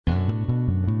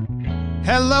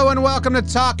Hello and welcome to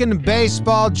Talking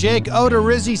Baseball. Jake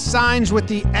Odorizzi signs with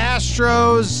the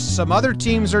Astros. Some other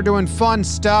teams are doing fun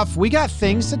stuff. We got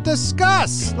things to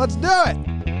discuss. Let's do it.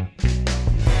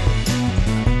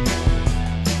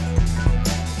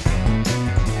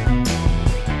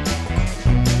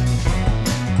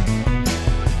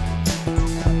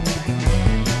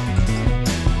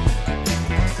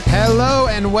 Hello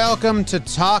and welcome to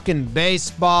Talkin'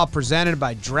 Baseball, presented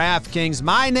by DraftKings.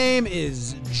 My name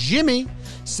is Jimmy.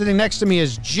 Sitting next to me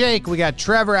is Jake. We got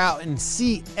Trevor out in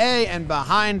CA, and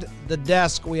behind the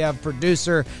desk we have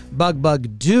producer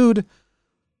Bug Dude.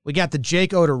 We got the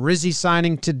Jake Odorizzi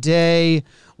signing today.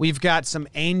 We've got some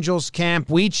Angels camp.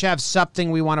 We each have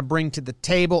something we want to bring to the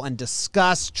table and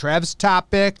discuss. Trev's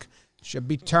topic should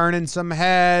be turning some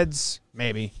heads.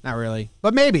 Maybe, not really,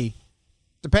 but maybe.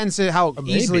 Depends on how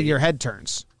easily your head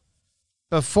turns.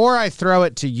 Before I throw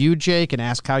it to you, Jake, and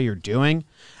ask how you're doing,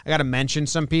 I got to mention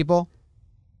some people.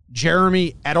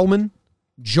 Jeremy Edelman,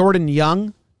 Jordan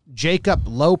Young, Jacob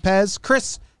Lopez,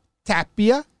 Chris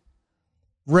Tapia,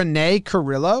 Renee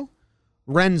Carrillo,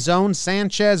 Renzone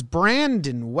Sanchez,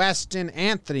 Brandon Weston,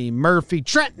 Anthony Murphy,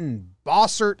 Trenton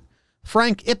Bossert,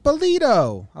 Frank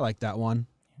Ippolito. I like that one.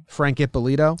 Frank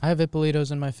Ippolito. I have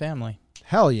Ippolitos in my family.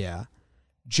 Hell yeah.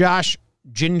 Josh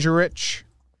Gingerich,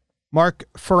 Mark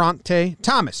Ferrante,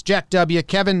 Thomas, Jack W.,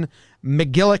 Kevin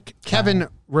McGillick,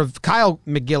 Kyle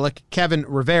McGillick, Kevin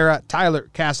Rivera,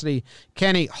 Tyler Cassidy,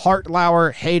 Kenny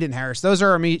Hartlauer, Hayden Harris. Those are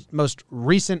our most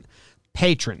recent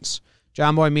patrons.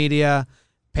 John Boy Media,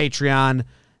 Patreon.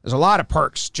 There's a lot of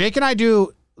perks. Jake and I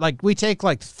do, we take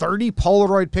 30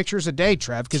 Polaroid pictures a day,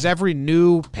 Trev, because every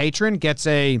new patron gets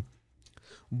a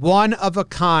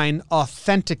one-of-a-kind,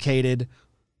 authenticated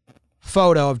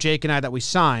photo of Jake and I that we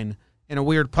sign in a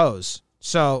weird pose.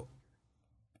 So,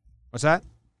 what's that?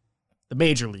 The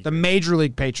Major League. The Major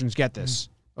League patrons get this.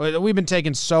 We've been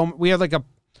taking we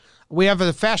have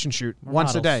a fashion shoot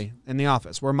once a day in the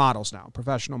office. We're models now,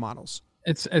 professional models.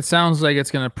 It sounds like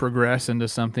it's going to progress into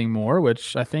something more,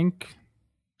 which I think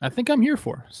I'm here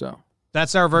for. So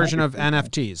that's our version of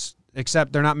NFTs,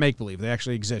 except they're not make-believe. They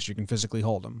actually exist. You can physically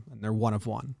hold them, and they're one of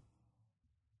one.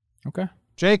 Okay.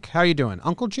 Jake, how you doing?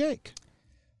 Uncle Jake.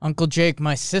 Uncle Jake,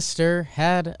 my sister,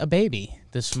 had a baby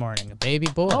this morning, a baby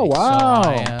boy. Oh, wow. So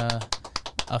I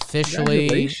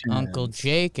officially Uncle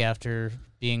Jake after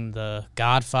being the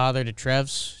godfather to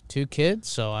Trev's 2 kids,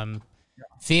 so I'm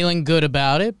feeling good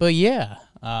about it. But yeah,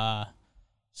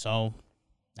 so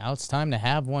now it's time to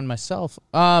have one myself.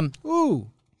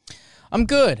 Ooh. I'm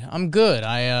good.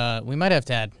 We might have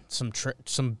to add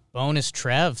some bonus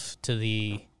Trev to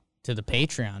the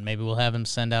Patreon. Maybe we'll have him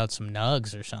send out some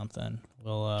nugs or something.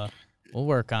 We'll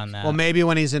work on that. Well, maybe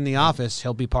when he's in the office,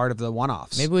 he'll be part of the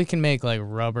one-offs. Maybe we can make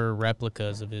rubber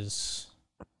replicas of his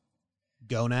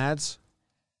gonads.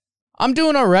 I'm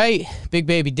doing all right. Big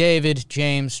baby David,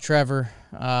 James, Trevor.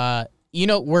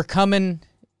 We're coming.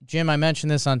 Jim, I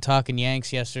mentioned this on Talking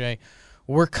Yanks yesterday.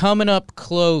 We're coming up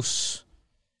close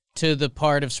to the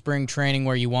part of spring training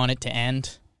where you want it to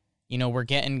end. We're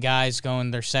getting guys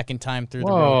going their second time through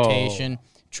the rotation.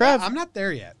 Trev, I'm not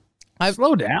there yet.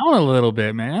 Slow down a little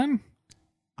bit, man.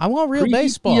 I want real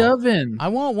baseball. The oven. I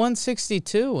want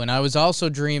 162, and I was also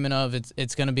dreaming of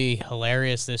it's going to be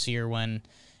hilarious this year when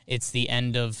it's the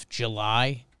end of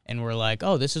July, and we're like,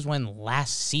 oh, this is when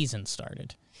last season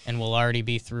started, and we'll already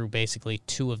be through basically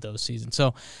 2 of those seasons.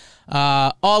 So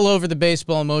all over the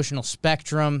baseball emotional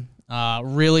spectrum.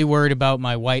 Really worried about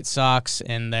my White Sox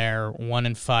and their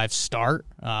 1-5 start.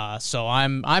 So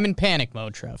I'm in panic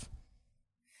mode, Trev.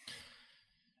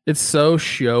 It's so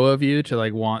show of you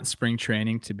to want spring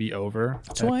training to be over.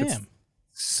 That's who I am.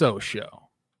 So show.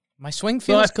 My swing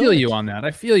feels good. I feel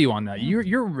you on that.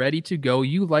 You're ready to go.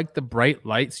 You like the bright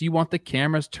lights. You want the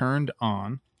cameras turned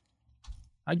on.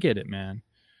 I get it, man.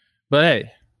 But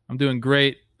hey, I'm doing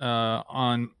great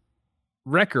on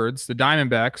records. The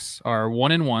Diamondbacks are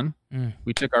 1-1.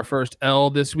 We took our first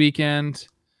L this weekend.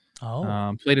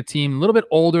 Played a team a little bit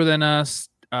older than us.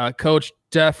 Coach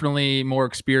definitely more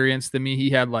experienced than me. He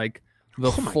had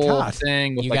the full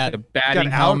thing with the batting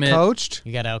helmet. Out-coached?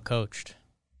 You got out-coached.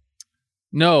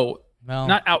 No,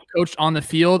 not out-coached on the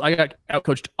field. I got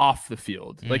out-coached off the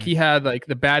field. He had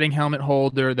the batting helmet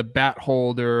holder, the bat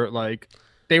holder.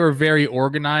 They were very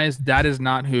organized. That is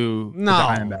not who the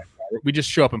Diamondbacks are. We just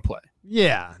show up and play.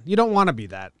 Yeah, you don't want to be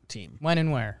that team. When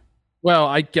and where? Well,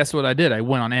 I guess what I did, I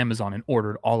went on Amazon and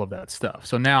ordered all of that stuff.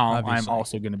 So now I'm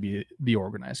also going to be the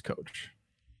organized coach.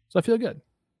 So I feel good.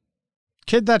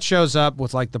 Kid that shows up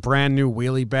with the brand new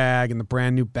wheelie bag and the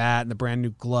brand new bat and the brand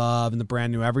new glove and the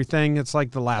brand new everything, it's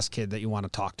the last kid that you want to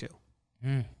talk to.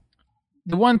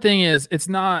 The one thing is, it's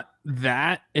not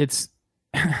that, it's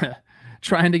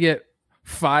trying to get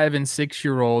 5 and 6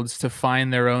 year olds to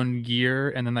find their own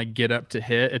gear and then like get up to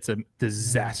hit. It's a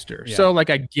disaster. Yeah. So like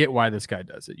I get why this guy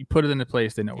does it. You put it into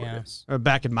place, they know what it is.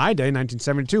 Back in my day,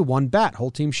 1972, one bat,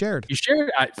 whole team shared. You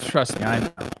shared. Trust me,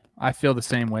 I feel the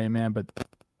same way, man. But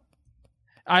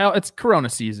it's Corona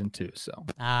season too, so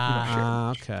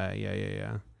Okay,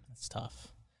 yeah. That's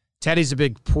tough. Teddy's a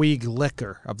big Puig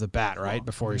licker of the bat, right?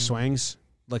 Before he swings,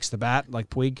 licks the bat like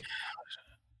Puig.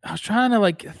 I was trying to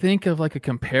like think of like a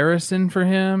comparison for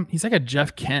him. He's like a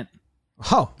Jeff Kent.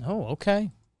 Oh, Okay.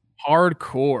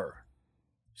 Hardcore.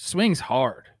 Swings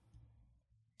hard.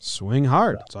 swing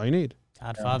hard. That's all you need.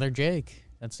 Godfather Jake.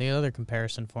 That's the other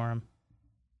comparison for him.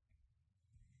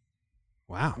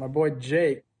 Wow. My boy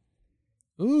Jake.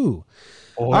 Ooh.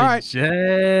 All right.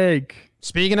 Jake.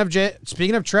 Speaking of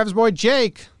Trev's boy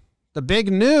Jake, the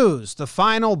big news, the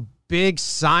final big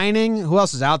signing. Who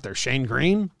else is out there? Shane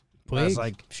Green. Puig,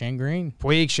 Like Shane Green.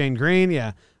 Puig, Shane Green.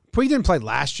 Yeah, Puig didn't play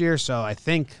last year, so I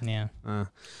think. Yeah.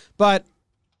 But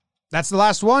that's the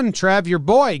last one. Trev, your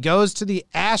boy goes to the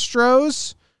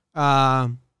Astros. I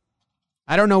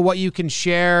don't know what you can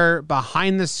share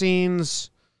behind the scenes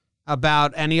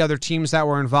about any other teams that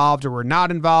were involved or were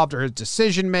not involved, or his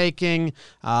decision making,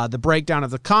 the breakdown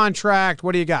of the contract.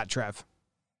 What do you got, Trev?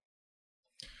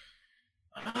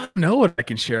 I don't know what I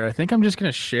can share. I think I'm just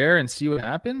gonna share and see what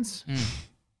happens.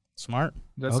 Smart.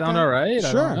 Does that sound all right?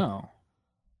 Sure. I don't know.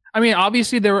 I mean,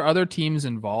 obviously there were other teams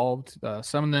involved.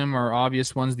 Some of them are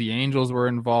obvious ones. The Angels were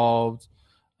involved.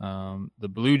 The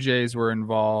Blue Jays were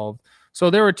involved.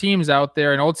 So there were teams out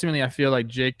there, and ultimately I feel like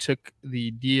Jake took the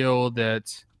deal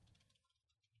that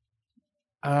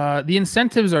the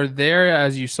incentives are there,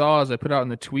 as you saw, as I put out in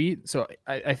the tweet. So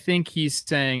I think he's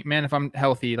saying, man, if I'm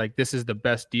healthy, like this is the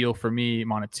best deal for me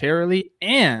monetarily.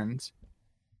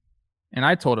 And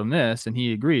I told him this, and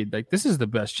he agreed. Like, this is the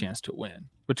best chance to win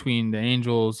between the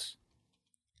Angels,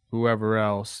 whoever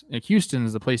else. Like, Houston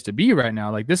is the place to be right now.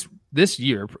 Like this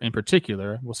year in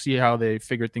particular, we'll see how they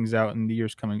figure things out in the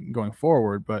years going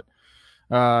forward. But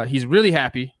he's really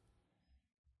happy.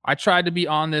 I tried to be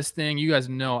on this thing. You guys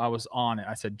know I was on it.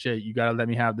 I said, Jay, you got to let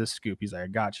me have this scoop. He's like, I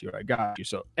got you.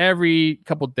 So every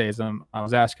couple of days, I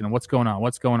was asking him, what's going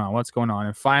on?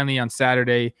 And finally on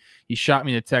Saturday, he shot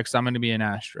me the text, I'm going to be an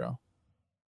Astro.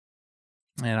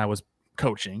 And I was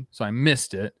coaching, so I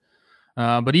missed it.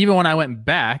 But even when I went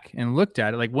back and looked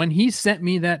at it, like when he sent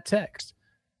me that text,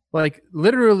 like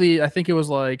literally, I think it was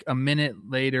like a minute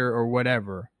later or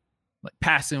whatever, like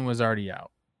Passan was already out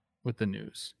with the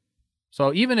news.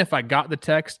 So even if I got the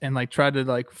text and like tried to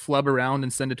like flub around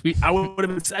and send a tweet, I would have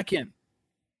been second.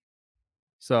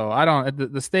 So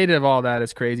the state of all that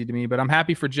is crazy to me, but I'm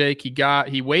happy for Jake.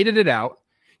 He waited it out.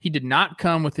 He did not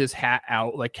come with his hat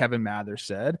out like Kevin Mather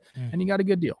said, and he got a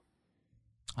good deal.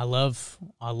 I love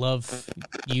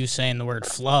you saying the word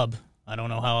flub. I don't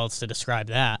know how else to describe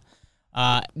that.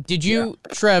 Did you,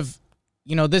 Trev,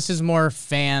 this is more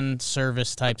fan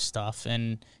service type stuff,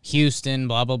 and Houston,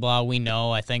 blah, blah, blah, we know.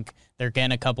 I think they're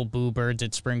getting a couple boo birds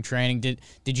at spring training.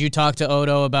 Did you talk to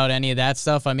Odo about any of that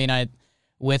stuff? I mean,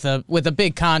 with a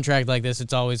big contract like this,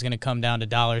 it's always going to come down to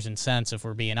dollars and cents if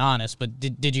we're being honest. But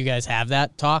did you guys have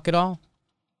that talk at all?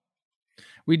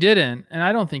 We didn't, and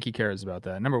I don't think he cares about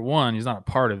that. Number one, he's not a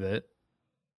part of it.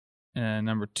 And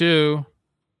number two,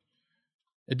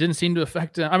 it didn't seem to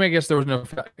affect him. I mean, I guess there was no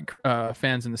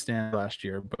fans in the stand last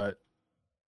year, but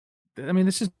I mean,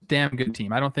 this is a damn good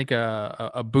team. I don't think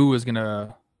a boo is going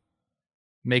to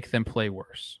make them play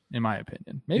worse, in my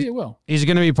opinion. Maybe it will. He's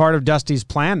going to be part of Dusty's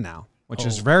plan now, which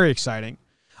is very exciting.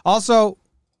 Also,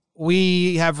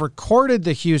 we have recorded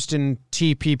the Houston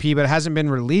TPP, but it hasn't been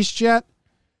released yet.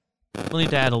 We'll need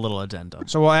to add a little addendum.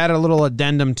 So we'll add a little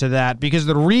addendum to that, because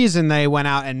the reason they went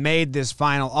out and made this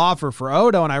final offer for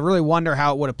Odo, and I really wonder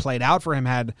how it would have played out for him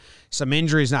had some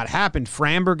injuries not happened.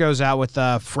 Framber goes out with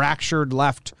a fractured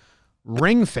left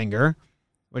ring finger,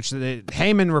 which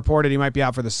Heyman reported he might be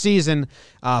out for the season.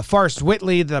 Forrest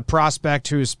Whitley, the prospect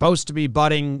who's supposed to be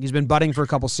budding, he's been budding for a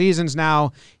couple seasons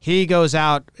now. He goes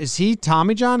out. Is he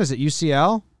Tommy John? Is it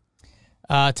UCL?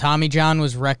 Tommy John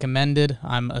was recommended.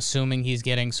 I'm assuming he's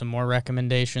getting some more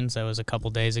recommendations. That was a couple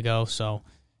days ago. So,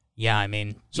 yeah, I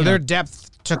mean. So their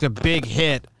depth took a big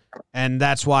hit, and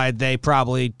that's why they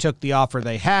probably took the offer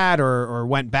they had or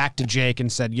went back to Jake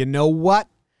and said, you know what?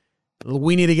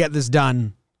 We need to get this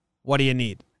done. What do you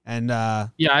need? And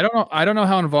yeah, I don't know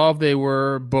how involved they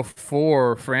were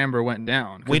before Framber went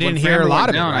down. We didn't hear a lot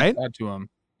of it, right? I to him.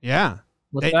 Yeah.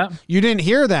 What's that? You didn't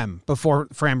hear them before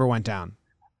Framber went down.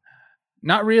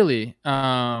 Not really.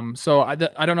 So I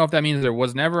don't know if that means there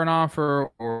was never an offer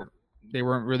or they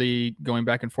weren't really going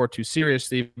back and forth too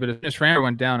seriously. But as soon as Framber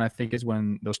went down, I think is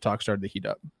when those talks started to heat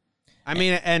up. I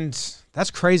mean, and that's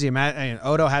crazy, Matt. I mean,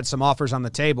 Odo had some offers on the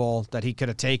table that he could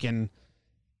have taken.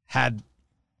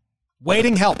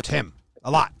 Waiting helped him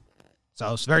a lot.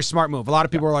 So it's a very smart move. A lot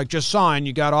of people were like, just sign,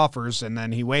 you got offers, and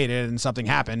then he waited and something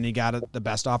happened and he got the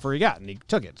best offer he got and he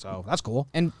took it. So that's cool.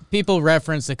 And people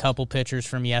reference a couple pitchers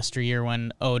from yesteryear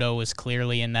when Odo was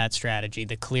clearly in that strategy,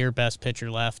 the clear best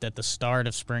pitcher left at the start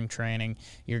of spring training.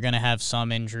 You're going to have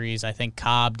some injuries. I think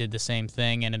Cobb did the same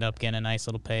thing, ended up getting a nice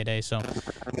little payday. So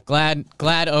glad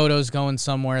Odo's going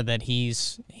somewhere that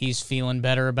he's feeling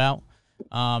better about.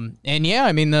 And yeah,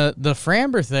 I mean, the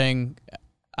Framber thing,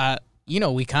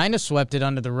 we kind of swept it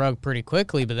under the rug pretty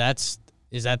quickly, but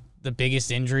is that the biggest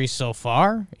injury so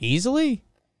far? Easily?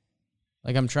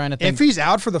 Like, I'm trying to think. If he's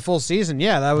out for the full season,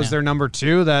 yeah, that was their number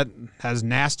 2 that has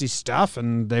nasty stuff,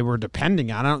 and they were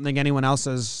depending on. I don't think anyone else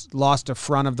has lost a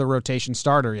front of the rotation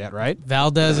starter yet, right?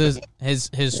 Valdez is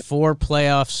his 4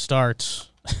 playoff starts,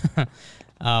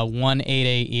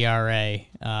 1.88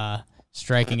 ERA,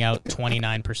 striking out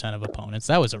 29% of opponents.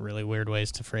 That was a really weird way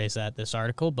to phrase this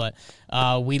article, but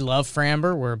we love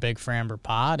Framber. We're a big Framber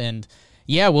pod, and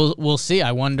yeah, we'll see.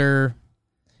 I wonder,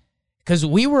 because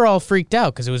we were all freaked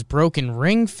out because it was broken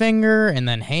ring finger, and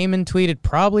then Heyman tweeted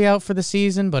probably out for the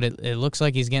season, but it looks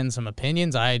like he's getting some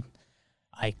opinions. I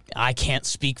can't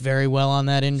speak very well on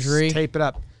that injury. Just tape it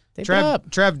up.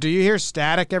 Trev, do you hear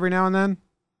static every now and then?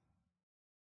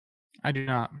 I do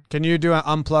not. Can you do an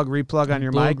unplug, replug on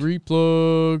your mic?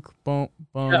 Replug.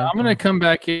 Yeah, I'm going to come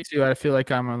back here too. I feel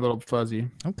like I'm a little fuzzy.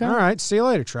 Okay. All right. See you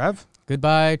later, Trev.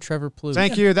 Goodbye, Trevor Plouffe.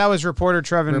 Thank you. That was Trevor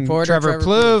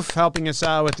Plouffe helping us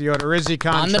out with the Odorizzi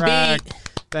contract. On the beat.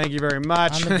 Thank you very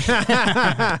much.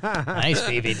 Nice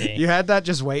BBD. You had that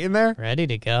just waiting there? Ready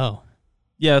to go.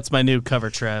 Yeah, it's my new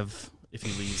cover, Trev. If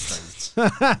he leaves,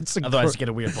 otherwise you get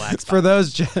a weird black spot.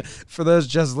 For those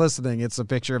just listening, it's a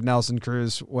picture of Nelson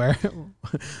Cruz wearing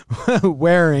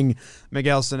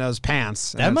Miguel Sano's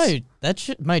pants. That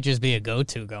might just be a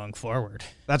go-to going forward.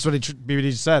 That's what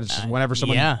BBD said. It's just whenever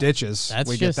someone ditches,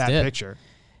 we get that picture.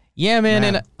 Yeah, man,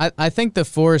 and I think the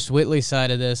Forrest Whitley side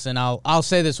of this, and I'll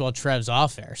say this while Trev's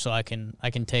off air, so I can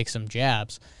take some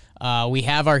jabs. We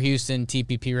have our Houston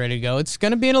TPP ready to go. It's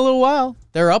going to be in a little while.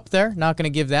 They're up there. Not going to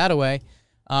give that away.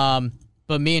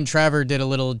 But me and Trevor did a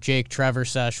little Jake Trevor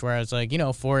sesh where I was like,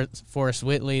 Forrest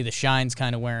Whitley, the shine's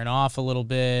kind of wearing off a little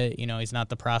bit. He's not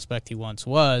the prospect he once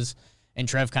was. And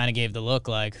Trev kind of gave the look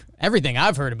like, everything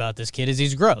I've heard about this kid is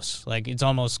he's gross. Like, it's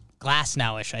almost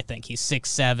Glasnow-ish, I think. He's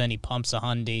 6'7", he pumps a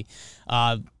hundy.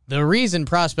 The reason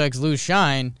prospects lose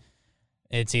shine,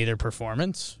 it's either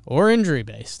performance or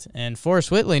injury-based. And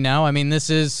Forrest Whitley now, I mean, this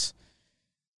is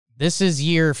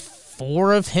year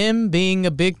 4 of him being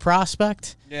a big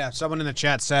prospect. Yeah, someone in the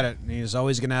chat said it. He's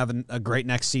always going to have a great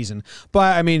next season.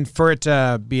 But, I mean, for it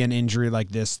to be an injury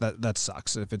like this, that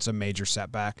sucks if it's a major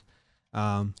setback.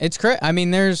 It's crazy. I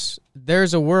mean, there's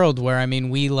a world where, I mean,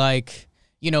 we like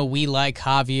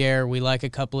Javier, we like a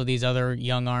couple of these other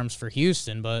young arms for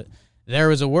Houston, but there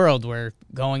was a world where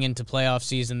going into playoff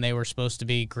season, they were supposed to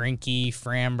be Greinke,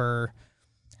 Framber.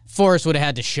 Forrest would have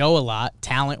had to show a lot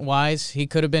talent-wise. He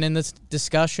could have been in this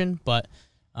discussion, but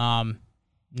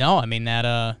no, I mean, that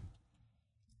a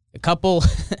couple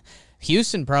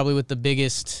Houston probably with the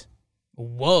biggest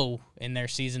whoa in their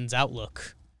season's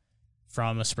outlook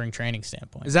from a spring training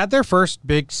standpoint. Is that their first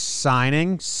big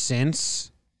signing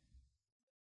since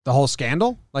the whole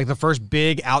scandal? Like the first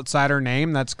big outsider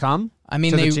name that's come? I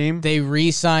mean, they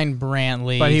re-signed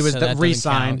Brantley. But he was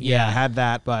re-signed. Yeah, had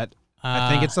that, but I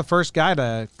think it's the first guy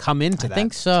to come into that. I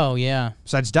think so, yeah.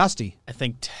 Besides Dusty. I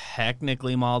think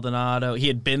technically Maldonado, he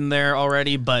had been there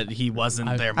already, but he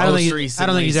wasn't there recently. I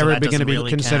don't think he's ever going to be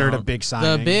considered a big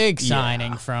signing. The big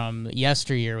signing from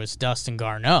yesteryear was Dustin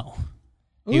Garneau.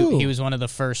 He was one of the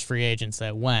first free agents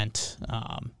that went.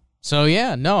 So,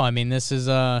 yeah, no, I mean, this is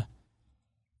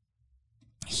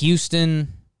Houston,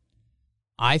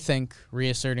 I think,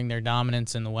 reasserting their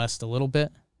dominance in the West a little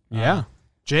bit. Yeah.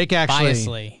 Jake actually.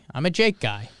 Biasly. I'm a Jake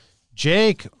guy.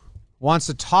 Jake wants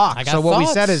to talk. So what we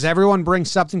said is everyone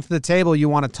brings something to the table you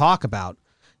want to talk about.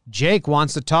 Jake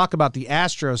wants to talk about the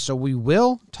Astros, so we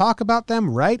will talk about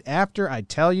them right after I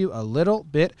tell you a little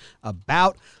bit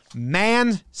about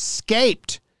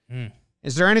Manscaped.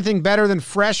 Is there anything better than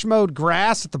fresh mowed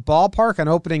grass at the ballpark on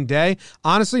opening day?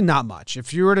 Honestly, not much.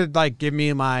 If you were to give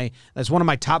me that's one of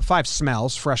my top 5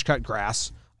 smells, fresh cut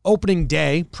grass. Opening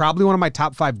day, probably one of my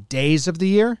top 5 days of the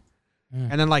year.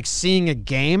 And then seeing a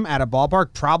game at a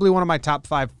ballpark, probably one of my top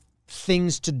 5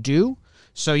 things to do.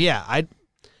 So yeah,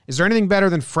 Is there anything better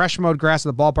than fresh mowed grass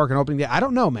at the ballpark and opening day? I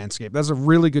don't know, Manscaped. That's a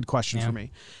really good question for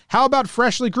me. How about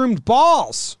freshly groomed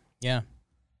balls? Yeah.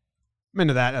 I'm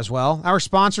into that as well. Our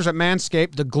sponsors at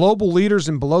Manscaped, the global leaders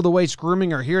in below-the-waist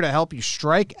grooming, are here to help you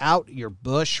strike out your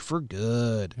bush for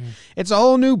good. It's a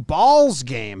whole new balls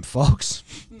game, folks.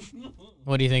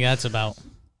 What do you think that's about?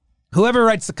 Whoever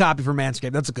writes the copy for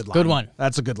Manscaped, that's a good line. Good one.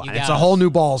 That's a good line. You It's got a whole us. new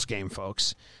balls game,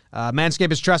 folks.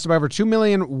 Manscaped is trusted by over 2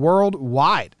 million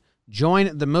worldwide.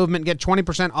 Join the movement. Get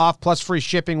 20% off plus free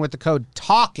shipping with the code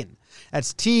TALKIN.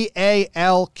 That's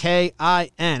TALKIN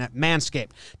at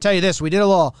Manscaped. Tell you this, we did a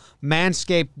little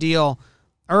Manscaped deal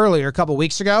earlier a couple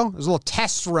weeks ago. It was a little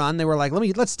test run. They were like,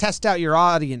 let's test out your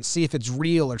audience, see if it's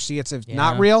real or see if it's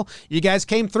not real. You guys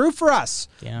came through for us.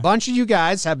 Yeah. A bunch of you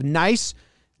guys have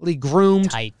nicely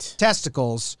groomed Tight.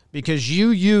 testicles because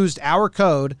you used our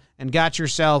code and got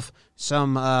yourself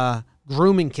some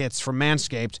grooming kits from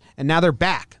Manscaped, and now they're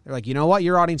back. They're like, you know what?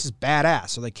 Your audience is badass,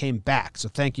 so they came back. So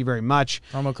thank you very much.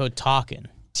 Promo code TALKIN.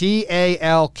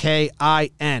 TALKIN.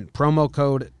 Promo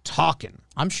code TALKIN.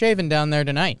 I'm shaving down there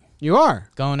tonight. You are?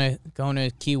 Going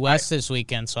to Key West this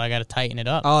weekend, so I got to tighten it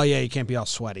up. Oh, yeah, you can't be all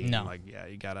sweaty. No. Like, yeah,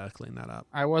 you got to clean that up.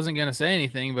 I wasn't gonna say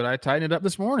anything, but I tightened it up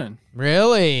this morning.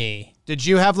 Really? Did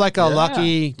you have like a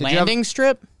lucky... Landing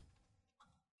strip?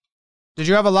 Did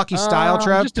you have a lucky style,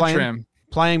 Trev? Just a trim.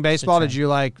 Playing baseball, trim.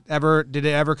 did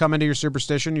it ever come into your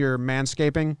superstition, your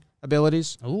manscaping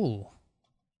abilities? Ooh.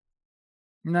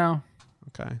 No.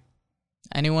 Okay.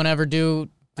 Anyone ever do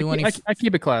any? I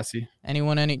keep it classy.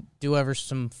 Anyone do ever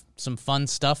some fun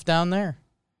stuff down there?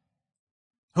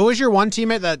 Who was your one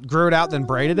teammate that grew it out then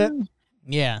braided it?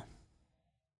 Yeah,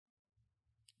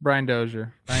 Brian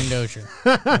Dozier. Brian Dozier.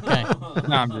 Okay.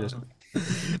 No, I'm just.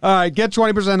 All right, get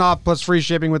 20% off plus free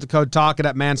shipping with the code TALKIN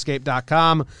at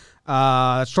manscaped.com.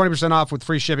 That's 20% off with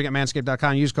free shipping at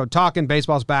manscaped.com. Use code TALKIN.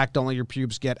 Baseball's back. Don't let your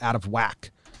pubes get out of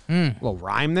whack. Little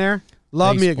rhyme there.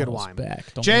 Love me a good Baseball's rhyme.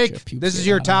 back. Don't let Jake, your pubes this get is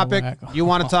your out of topic. whack. You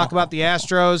want to talk about the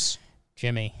Astros?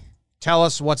 Jimmy. Tell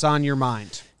us what's on your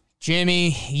mind.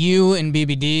 Jimmy, you and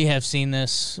BBD have seen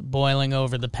this boiling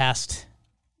over the past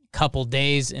couple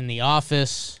days in the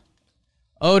office.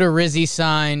 Oda Rizzi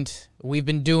signed. We've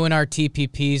been doing our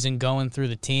TPPs and going through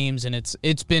the teams, and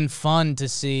it's been fun to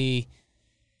see.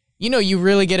 You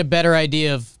really get a better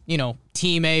idea of,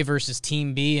 Team A versus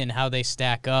Team B and how they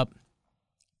stack up.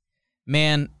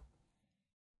 Man,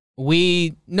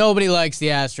 nobody likes the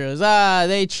Astros.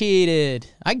 They cheated.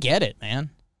 I get it,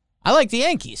 man. I like the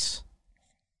Yankees.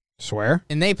 Swear?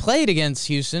 And they played against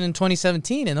Houston in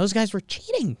 2017, and those guys were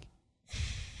cheating.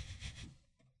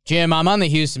 Jim, I'm on the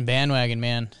Houston bandwagon,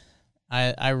 man.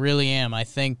 I really am. I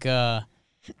think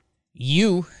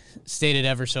you stated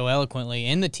ever so eloquently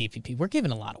in the TPP, we're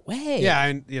giving a lot away. Yeah,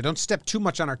 and don't step too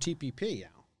much on our TPP.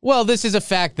 Well, this is a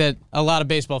fact that a lot of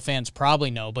baseball fans probably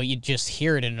know, but you just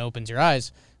hear it and it opens your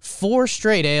eyes. 4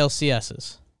 straight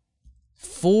ALCSs.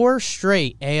 4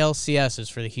 straight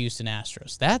ALCSs for the Houston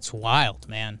Astros. That's wild,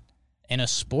 man. In a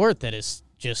sport that is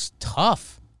just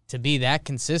tough to be that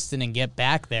consistent and get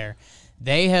back there.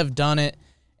 They have done it,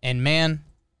 and man,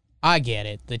 I get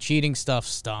it. The cheating stuff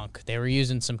stunk. They were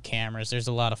using some cameras. There's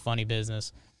a lot of funny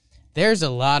business. There's a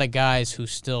lot of guys who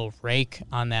still rake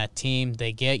on that team.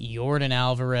 They get Yordan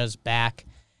Alvarez back.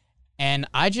 And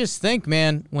I just think,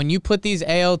 man, when you put these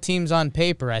AL teams on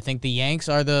paper, I think the Yanks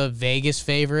are the Vegas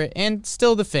favorite and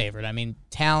still the favorite. I mean,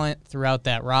 talent throughout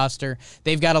that roster.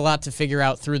 They've got a lot to figure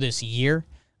out through this year,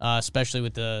 especially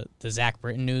with the Zach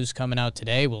Britton news coming out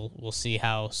today. We'll see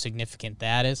how significant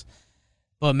that is.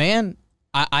 But, man,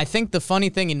 I think the funny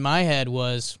thing in my head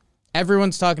was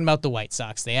everyone's talking about the White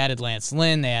Sox. They added Lance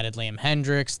Lynn. They added Liam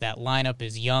Hendricks. That lineup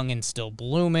is young and still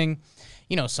blooming.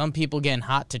 Some people getting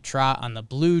hot to trot on the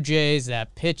Blue Jays.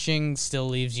 That pitching still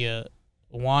leaves you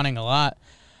wanting a lot.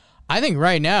 I think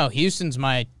right now Houston's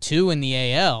my 2 in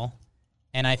the AL,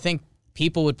 and I think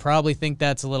people would probably think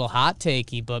that's a little hot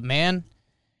takey, but man,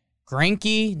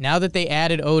 Greinke, now that they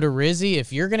added Oda Rizzi,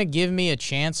 if you're going to give me a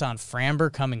chance on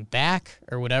Framber coming back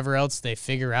or whatever else they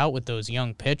figure out with those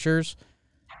young pitchers,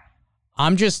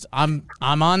 I'm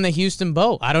on the Houston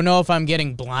boat. I don't know if I'm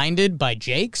getting blinded by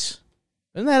Jake's.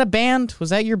 Isn't that a band?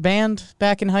 Was that your band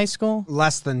back in high school?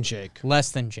 Less Than Jake.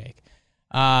 Less Than Jake.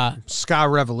 Ska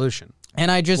Revolution. And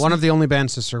I just... One of the only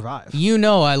bands to survive.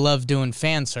 I love doing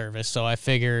fan service, so I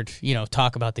figured,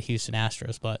 talk about the Houston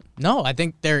Astros. But no, I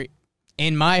think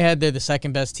in my head, they're the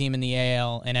second best team in the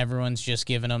AL, and everyone's just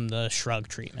giving them the shrug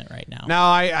treatment right now. Now,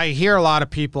 I hear a lot of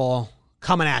people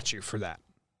coming at you for that.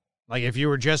 Like, if you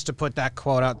were just to put that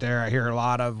quote out there, I hear a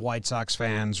lot of White Sox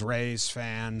fans, Rays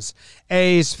fans,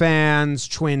 A's fans,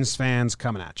 Twins fans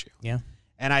coming at you. Yeah.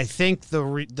 And I think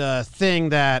the thing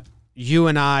that you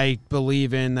and I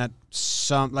believe in that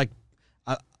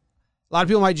a lot of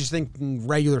people might just think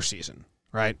regular season,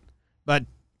 right? But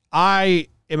I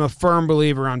am a firm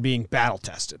believer on being battle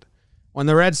tested. When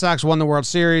the Red Sox won the World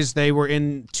Series, they were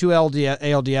in 2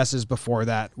 ALDSs before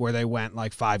that where they went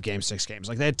like 5 games, 6 games.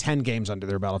 Like they had 10 games under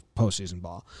their belt of postseason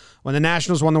ball. When the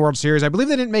Nationals won the World Series, I believe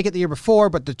they didn't make it the year before,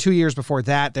 but the 2 years before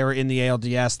that, they were in the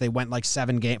ALDS. They went like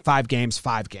 5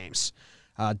 games.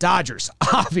 Dodgers,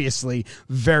 obviously,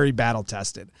 very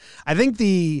battle-tested. I think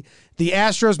the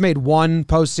Astros made one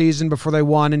postseason before they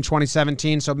won in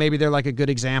 2017, so maybe they're like a good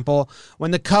example.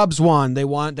 When the Cubs won, they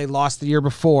lost the year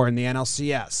before in the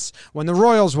NLCS. When the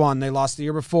Royals won, they lost the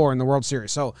year before in the World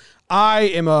Series. So I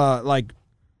am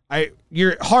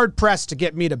you're hard-pressed to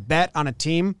get me to bet on a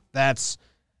team that's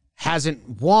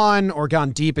hasn't won or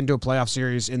gone deep into a playoff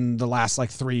series in the last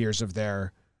 3 years of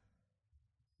their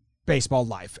baseball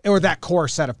life, or that core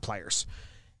set of players.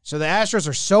 So the Astros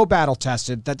are so battle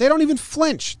tested that they don't even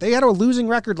flinch. They had a losing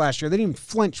record last year. They didn't even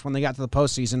flinch when they got to the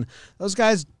postseason. Those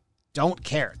guys don't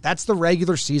care. That's the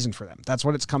regular season for them. That's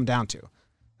what it's come down to.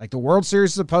 Like the World Series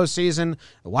is the postseason,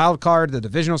 the wild card, the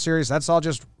divisional series, that's all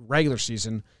just regular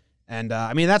season. And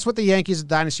that's what the Yankees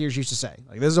dynasty years used to say.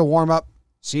 Like, this is a warm-up.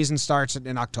 Season starts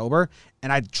in October,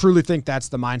 and I truly think that's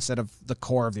the mindset of the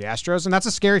core of the Astros, and that's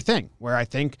a scary thing where I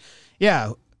think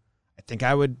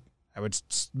I would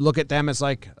look at them as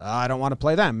I don't want to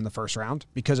play them in the first round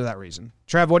because of that reason.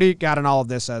 Trev, what do you got in all of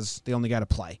this as the only guy to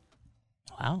play?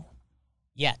 Wow.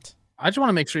 Yet. I just want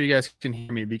to make sure you guys can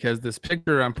hear me because this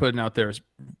picture I'm putting out there is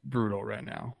brutal right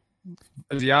now.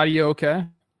 Is the audio okay?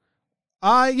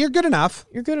 You're good enough.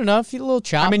 You're good enough. You're a little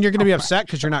choppy. You're going to be upset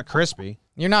because you're not crispy.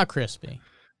 You're not crispy.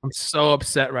 I'm so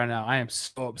upset right now. I am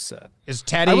so upset. Is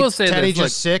Teddy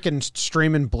just sick and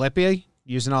streaming Blippi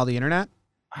using all the internet?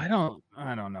 I don't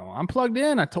know. I'm plugged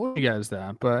in. I told you guys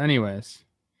that. But anyways,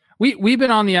 we've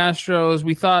been on the Astros.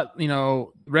 We thought,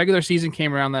 regular season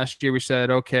came around last year. We said,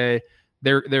 okay,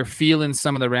 they're feeling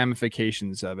some of the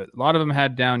ramifications of it. A lot of them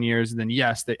had down years, and then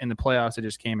in the playoffs they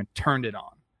just came and turned it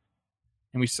on.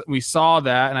 And we saw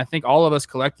that, and I think all of us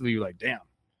collectively were like, damn,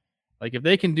 if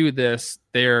they can do this,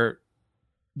 they're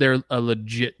a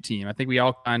legit team. I think we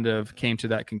all kind of came to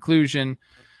that conclusion.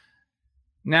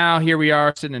 Now, here we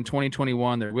are sitting in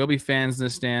 2021. There will be fans in the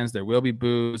stands. There will be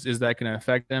boos. Is that going to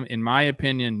affect them? In my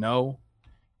opinion, no.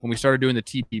 When we started doing the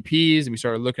TPPs and we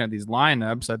started looking at these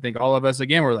lineups, I think all of us,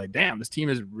 again, were like, damn, this team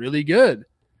is really good.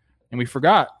 And we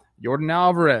forgot Yordan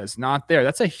Alvarez, not there.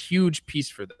 That's a huge piece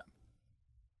for them.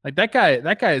 That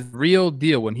guy is real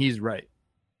deal when he's right.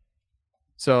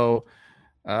 So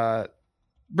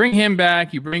bring him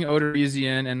back. You bring Odorizzi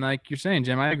in. And like you're saying,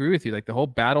 Jim, I agree with you. The whole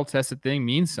battle-tested thing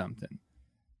means something.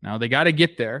 Now, they got to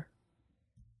get there.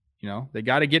 They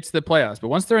got to get to the playoffs. But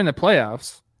once they're in the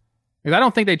playoffs, because I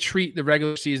don't think they treat the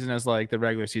regular season as the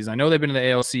regular season. I know they've been to the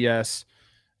ALCS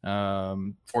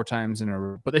 4 times in a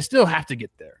row, but they still have to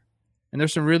get there. And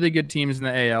there's some really good teams in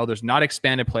the AL. There's not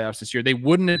expanded playoffs this year. They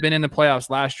wouldn't have been in the playoffs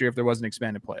last year if there wasn't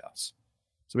expanded playoffs.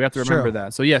 So we have to remember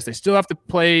that. So, yes, they still have to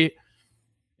play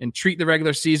and treat the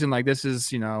regular season like this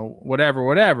is,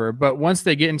 whatever. But once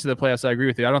they get into the playoffs, I agree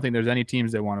with you. I don't think there's any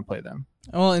teams that want to play them.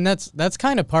 Well, and that's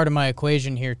kind of part of my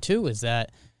equation here, too, is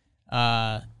that,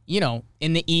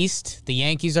 in the East, the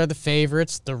Yankees are the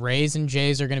favorites. The Rays and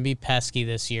Jays are going to be pesky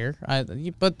this year.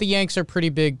 But the Yanks are pretty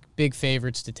big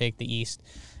favorites to take the East.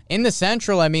 In the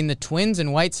Central, the Twins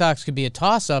and White Sox could be a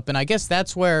toss-up, and I guess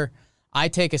that's where I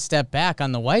take a step back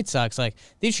on the White Sox.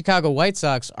 These Chicago White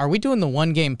Sox, are we doing the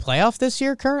one-game playoff this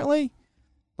year currently?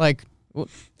 I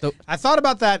thought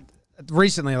about that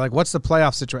recently. What's the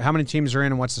playoff situation? How many teams are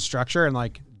in and what's the structure? And,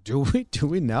 do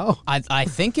we know? I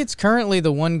think it's currently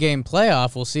the one-game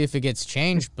playoff. We'll see if it gets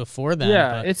changed before then.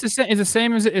 Yeah, it's the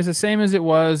same as it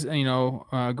was,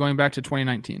 going back to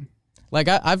 2019.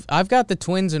 I've got the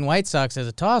Twins and White Sox as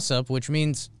a toss-up, which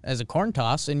means as a coin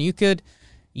toss, and you could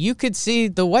see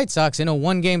the White Sox in a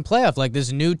one-game playoff.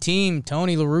 This new team,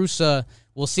 Tony La Russa,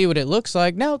 we'll see what it looks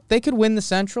like. Now, they could win the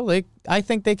Central. I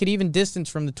think they could even distance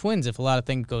from the Twins if a lot of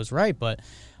things goes right. But,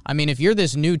 if you're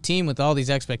this new team with all these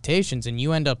expectations and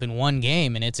you end up in one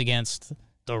game and it's against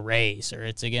the Rays or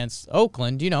it's against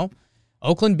Oakland,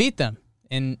 Oakland beat them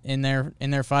in their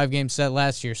 5-game set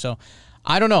last year. So,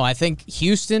 I don't know. I think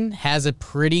Houston has a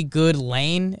pretty good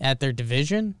lane at their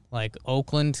division.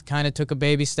 Oakland kind of took a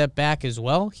baby step back as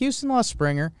well. Houston lost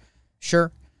Springer,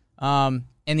 sure.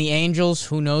 And the Angels,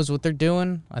 who knows what they're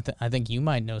doing? I think you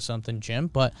might know something, Jim.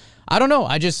 But I don't know.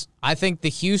 I think the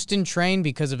Houston train,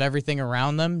 because of everything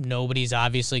around them, nobody's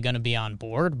obviously going to be on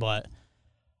board. But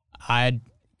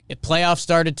if playoffs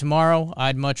started tomorrow,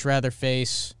 I'd much rather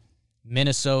face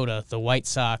Minnesota, the White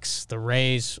Sox, the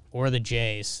Rays, or the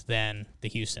Jays than the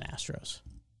Houston Astros.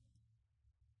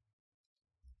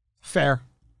 Fair.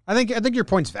 I think your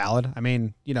point's valid. I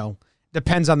mean,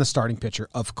 depends on the starting pitcher,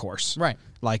 of course. Right.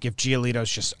 Like if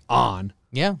Giolito's just on,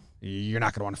 yeah, you're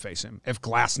not going to want to face him. If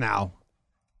Glasnow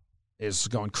is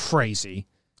going crazy.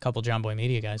 Couple John Boy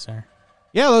Media guys there.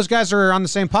 Yeah, those guys are on the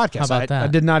same podcast. How about that? I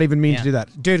did not even mean to do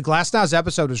that. Dude, Glasnow's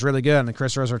episode was really good on the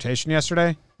Chris Rose rotation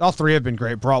yesterday. All three have been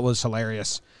great. Brault was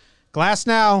hilarious.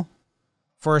 Glasnow,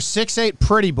 for a 6'8"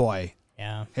 pretty boy,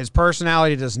 his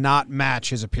personality does not match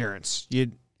his appearance.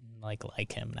 You'd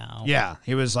like him now. Yeah,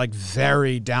 he was like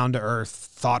very down to earth,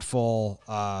 thoughtful,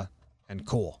 and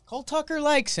cool. Cole Tucker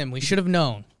likes him. We should have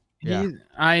known. Yeah.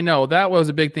 I know. That was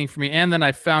a big thing for me. And then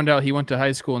I found out he went to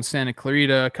high school in Santa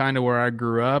Clarita, kind of where I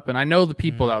grew up. And I know the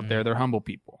people out there. They're humble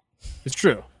people. It's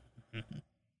true.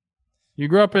 You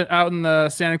grew up out in the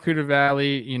Santa Clarita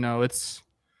Valley, it's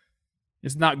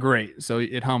not great. So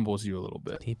it humbles you a little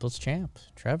bit. People's champ,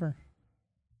 Trevor.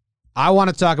 I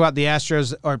want to talk about the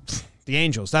Astros, or the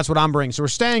Angels. That's what I'm bringing. So we're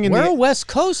staying in the West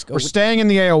Coast. We're staying in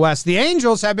the AL West. The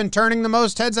Angels have been turning the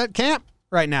most heads at camp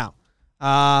right now.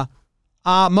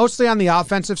 Mostly on the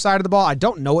offensive side of the ball. I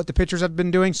don't know what the pitchers have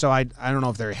been doing, so I don't know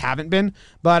if they haven't been.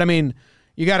 But, I mean,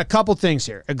 you got a couple things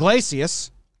here.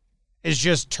 Iglesias is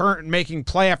just making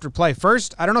play after play.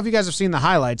 First, I don't know if you guys have seen the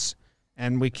highlights,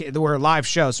 and we're a live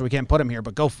show, so we can't put them here,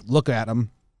 but go look at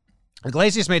them.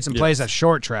 Iglesias made some plays at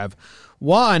short, Trev.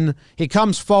 One, he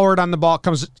comes forward on the ball,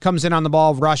 comes in on the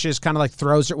ball, rushes, kind of like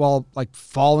throws it while like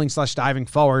falling/diving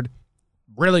forward.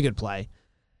 Really good play.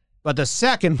 But the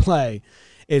second play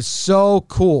is so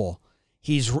cool.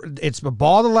 It's the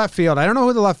ball to left field. I don't know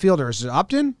who the left fielder is. Is it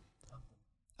Upton?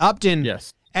 Upton.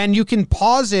 Yes. And you can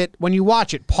pause it when you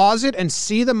watch it. Pause it and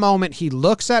see the moment he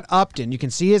looks at Upton. You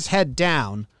can see his head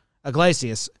down,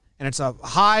 Iglesias, and it's a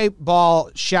high ball,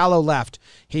 shallow left.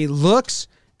 He looks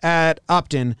at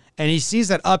Upton, and he sees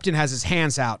that Upton has his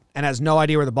hands out and has no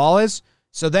idea where the ball is.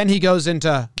 So then he goes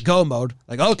into go mode,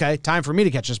 like, okay, time for me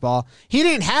to catch this ball. He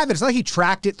didn't have it. It's not like he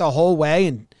tracked it the whole way,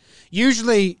 and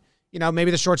usually,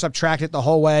 maybe the shortstop tracked it the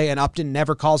whole way and Upton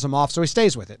never calls him off, so he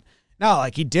stays with it. No,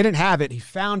 like he didn't have it. He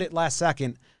found it last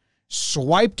second,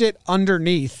 swiped it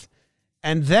underneath,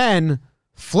 and then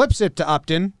flips it to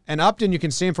Upton. And Upton, you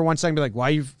can see him for 1 second be like, why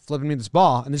are you flipping me this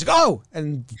ball? And he's like, oh,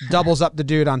 and doubles up the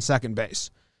dude on second base.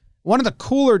 One of the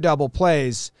cooler double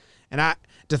plays, and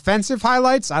defensive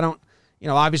highlights, I don't,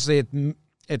 obviously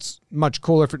it's much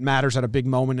cooler if it matters at a big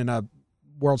moment in a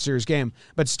World Series game,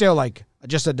 but still, like,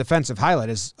 just a defensive highlight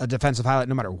is a defensive highlight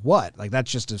no matter what. Like,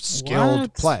 that's just a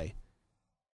skilled play.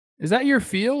 Is that your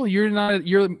feel? You're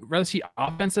rather see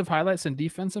offensive highlights than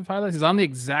defensive highlights? Because I'm the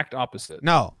exact opposite.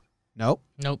 No. Nope.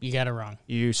 You got it wrong.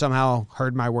 You somehow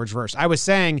heard my words reversed. I was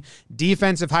saying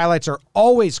defensive highlights are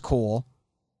always cool.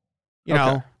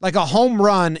 Like a home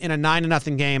run in a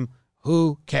 9-0 game,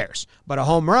 who cares? But a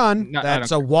home run,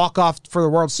 that's a walk-off for the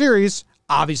World Series,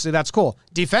 obviously that's cool.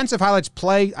 Defensive highlights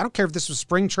play, I don't care if this was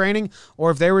spring training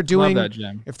or if they were doing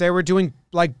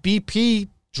like BP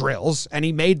drills and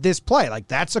he made this play. Like,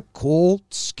 that's a cool,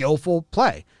 skillful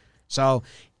play. So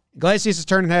Iglesias is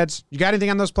turning heads. You got anything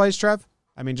on those plays, Trev?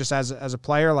 I mean, just as a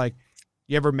player, like,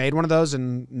 you ever made one of those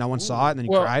and no one saw it and then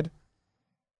you cried?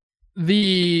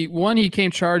 The one he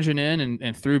came charging in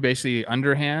and threw basically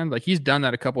underhand, like, he's done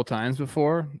that a couple times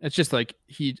before. It's just like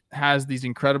he has these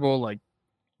incredible, like,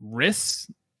 wrists,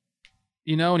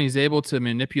 and he's able to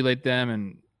manipulate them.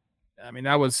 And I mean,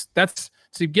 that's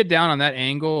to get down on that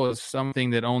angle is something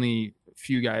that only a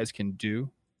few guys can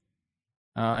do.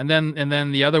 And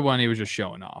then the other one, he was just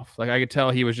showing off. Like, I could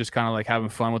tell he was just kind of like having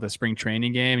fun with a spring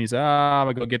training game. He's I'm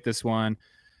gonna go get this one.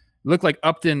 Looked like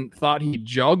Upton thought he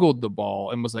juggled the ball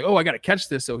and was like, oh, I got to catch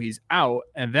this. So he's out.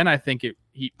 And then I think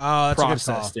he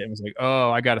processed it and was like,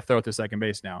 oh, I got to throw it to second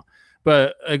base now.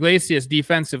 But Iglesias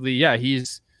defensively, yeah,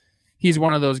 he's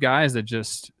one of those guys that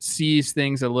just sees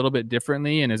things a little bit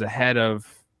differently and is ahead of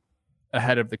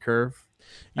the curve.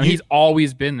 I mean, he's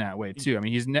always been that way too. I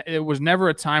mean, it was never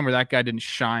a time where that guy didn't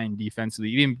shine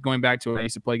defensively. Even going back to when I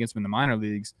used to play against him in the minor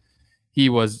leagues, he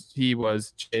was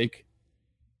Jake,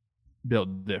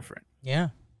 built different. Yeah.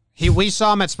 We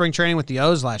saw him at spring training with the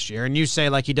O's last year, and you say,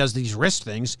 like, he does these wrist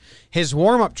things. His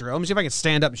warm-up drill, let me see if I can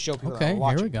stand up and show people. Okay,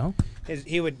 here we go.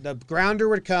 The grounder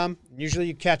would come, usually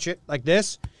you catch it like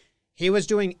this. He was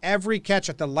doing every catch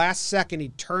at the last second.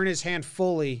 He'd turn his hand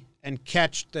fully and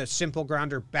catch the simple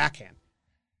grounder backhand.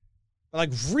 But,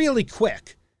 like, really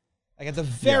quick. Like, at the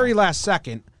very last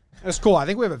second. It was cool. I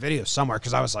think we have a video somewhere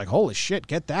because I was like, holy shit,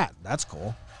 get that. That's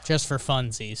cool. just for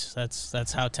funsies.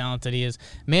 That's how talented he is,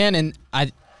 man. And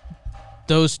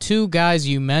those two guys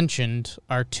you mentioned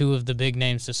are two of the big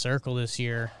names to circle this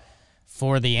year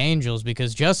for the Angels,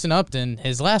 because Justin Upton,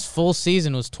 his last full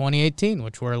season was 2018,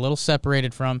 which we're a little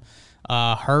separated from.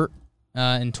 Hurt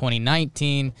in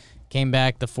 2019, came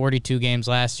back the 42 games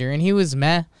last year, and he was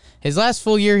meh. His last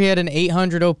full year, he had an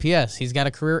 800 OPS. He's got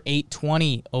a career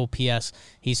 820 OPS.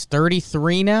 He's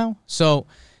 33 now, so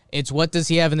it's what does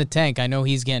he have in the tank? I know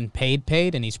he's getting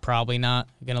paid, and he's probably not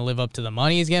going to live up to the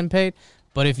money he's getting paid,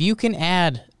 but if you can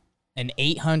add an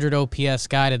 800 OPS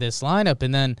guy to this lineup,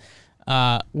 and then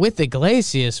with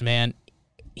Iglesias, man,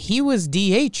 he was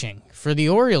DHing for the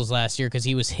Orioles last year because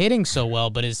he was hitting so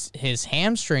well, but his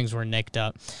hamstrings were nicked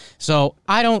up. So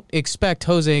I don't expect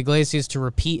Jose Iglesias to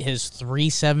repeat his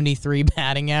 373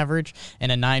 batting average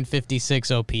and a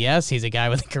 956 OPS. He's a guy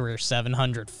with a career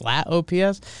 700 flat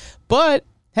OPS. But,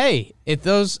 hey, if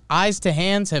those eyes to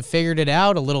hands have figured it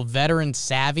out, a little veteran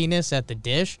savviness at the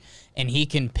dish, and he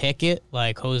can pick it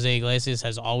like Jose Iglesias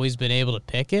has always been able to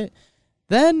pick it,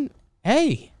 then,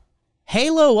 hey,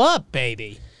 halo up,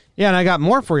 baby. Yeah, and I got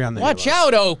more for you on the Watch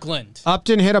out, Oakland.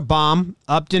 Upton hit a bomb.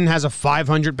 Upton has a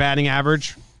 500 batting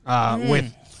average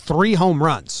with 3 home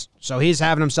runs. So he's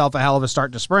having himself a hell of a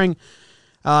start to spring.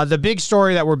 The big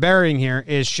story that we're burying here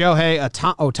is Shohei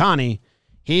Ohtani.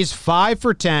 He's 5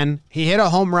 for 10. He hit a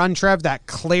home run, Trev, that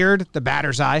cleared the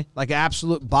batter's eye, like an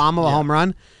absolute bomb of a home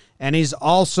run. And he's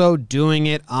also doing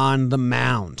it on the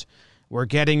mound. We're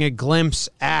getting a glimpse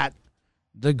at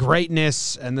the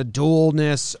greatness and the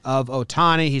dualness of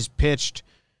Ohtani. He's pitched,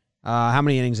 how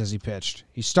many innings has he pitched?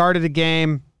 He started a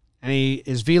game, and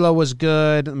his velo was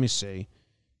good. Let me see.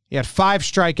 He had 5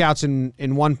 strikeouts in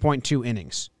 1.2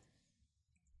 innings.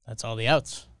 That's all the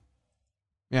outs.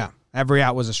 Yeah, every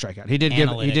out was a strikeout. He did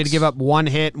give up 1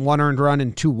 hit, 1 earned run,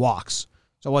 and 2 walks.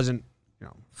 So it wasn't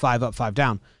 5 up, 5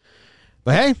 down.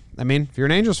 But hey, I mean, if you're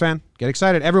an Angels fan, get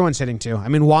excited. Everyone's hitting too. I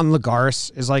mean, Juan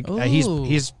Lagares is like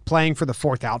he's playing for the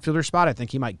 4th outfielder spot. I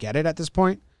think he might get it at this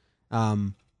point.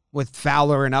 With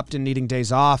Fowler and Upton needing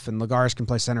days off, and Lagares can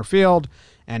play center field,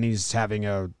 and he's having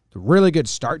a really good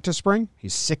start to spring.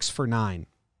 He's 6 for 9.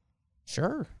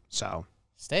 Sure. So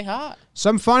stay hot.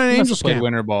 Some fun in Angels played camp.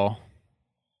 winter ball.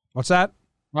 What's that?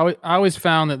 I always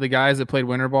found that the guys that played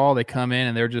winter ball, they come in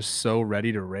and they're just so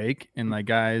ready to rake, and like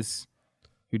guys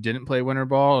who didn't play winter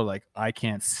ball are like, I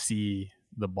can't see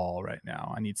the ball right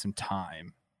now. I need some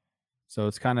time. So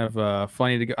it's kind of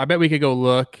funny to go. I bet we could go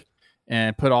look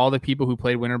and put all the people who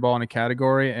played winter ball in a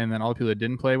category, and then all the people that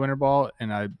didn't play winter ball,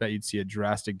 and I bet you'd see a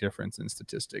drastic difference in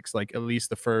statistics, like at least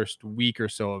the first week or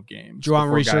so of games. Do you want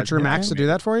researcher Max to do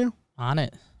that for you? On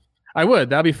it. I would.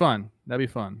 That'd be fun. That'd be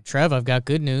fun. Trev, I've got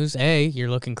good news. A, you're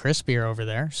looking crispier over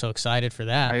there, so excited for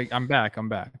that. I'm back.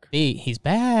 B, he's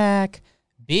back.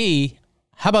 B,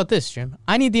 how about this, Jim?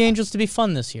 I need the Angels to be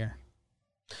fun this year.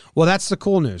 Well, that's the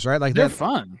cool news, right? Like they're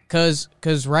fun.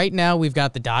 Because right now we've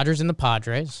got the Dodgers and the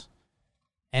Padres,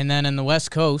 and then in the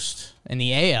West Coast, in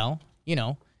the AL,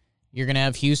 you're going to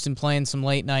have Houston playing some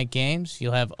late-night games.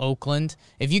 You'll have Oakland.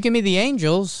 If you give me the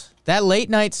Angels, that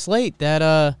late-night slate,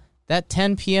 that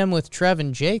 10 p.m. with Trev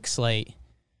and Jake slate,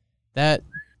 that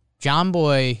John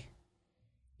Boy,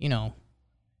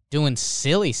 doing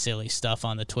silly stuff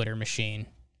on the Twitter machine.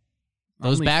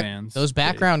 Those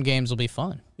background games will be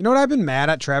fun. You know what I've been mad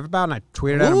at Trev about, and I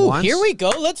tweeted at him once? Here we go.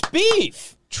 Let's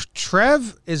beef.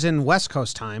 Trev is in West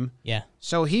Coast time. Yeah.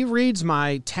 So he reads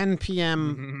my 10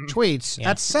 p.m. tweets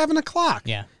at 7 o'clock.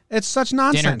 Yeah. It's such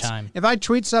nonsense. Dinner time. If I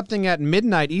tweet something at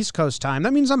midnight East Coast time,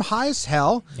 that means I'm high as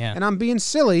hell, and I'm being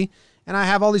silly, and I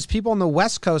have all these people on the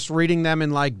West Coast reading them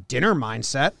in, like, dinner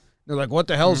mindset. They're like, what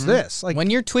the hell's this? Like, when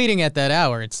you're tweeting at that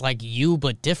hour, it's like you,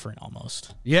 but different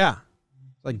almost. Yeah.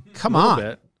 Like, come on.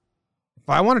 If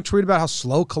I want to tweet about how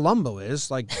slow Colombo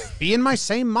is, like, be in my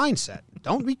same mindset.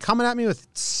 Don't be coming at me with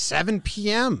 7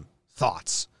 p.m.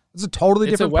 thoughts. It's a totally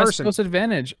different person. It's a West Coast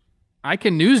advantage. I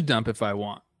can news dump if I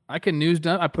want. I can news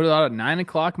dump. I put it out at 9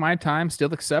 o'clock my time,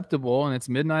 still acceptable, and it's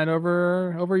midnight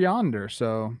over yonder.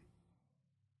 So,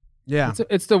 yeah,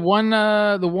 it's the one.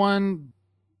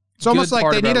 It's almost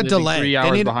like they need a delay. 3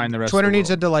 hours behind the rest Twitter of the needs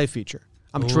a delay feature.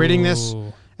 I'm tweeting this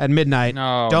at midnight.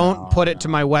 Don't put it to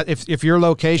my if your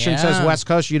location says West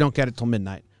Coast, you don't get it till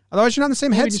midnight. Otherwise, you're not in the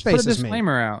same headspace as me. Just put a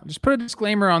disclaimer out. Just put a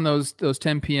disclaimer on those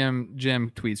 10 p.m. Jim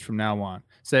tweets from now on.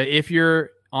 Say if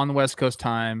you're on the West Coast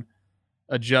time,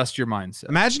 adjust your mindset.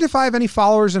 Imagine if I have any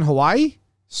followers in Hawaii.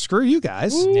 Screw you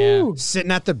guys. Yeah.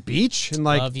 Sitting at the beach in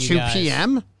like 2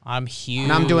 p.m. I'm huge.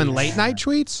 And I'm doing late night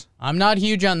tweets. I'm not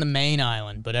huge on the main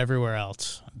island, but everywhere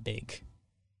else, I'm big.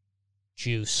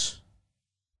 Juice.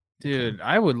 Dude,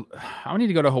 I would need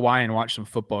to go to Hawaii and watch some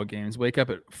football games. Wake up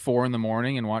at 4 a.m.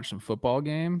 and watch some football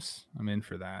games. I'm in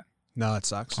for that. No, it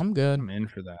sucks. I'm good. I'm in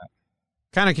for that.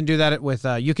 Kind of can do that with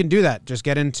you can do that. Just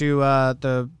get into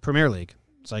the Premier League.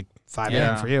 It's like 5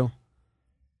 a.m. for you.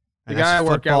 The And guy I that's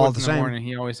work football out with in the same. morning,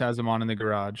 he always has them on in the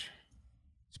garage.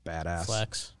 It's badass.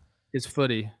 Flex. His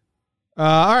footy.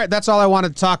 All right, that's all I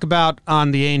wanted to talk about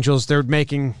on the Angels. They're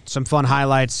making some fun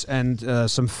highlights and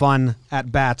some fun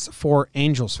at-bats for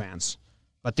Angels fans.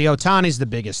 But the Ohtani's the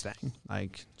biggest thing,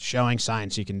 like showing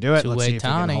signs he can do it. Let's see if he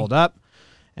can hold up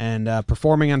and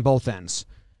performing on both ends.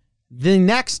 The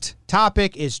next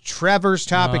topic is Trevor's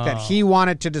topic that he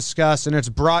wanted to discuss, and it's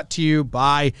brought to you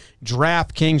by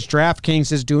DraftKings.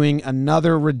 DraftKings is doing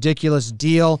another ridiculous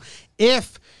deal.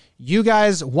 If you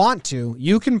guys want to,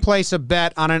 you can place a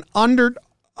bet on an underdog.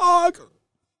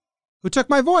 Who took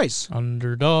my voice?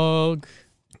 Underdog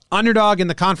In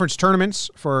the conference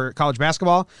tournaments for college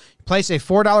basketball. Place a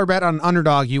 $4 bet on an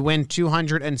underdog. You win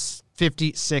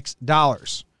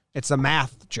 $256. It's a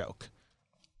math joke.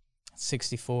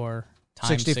 64 times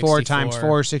 64 times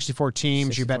 4, 64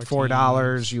 teams. 64 you bet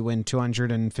 $4. You win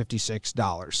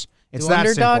 $256. It's do that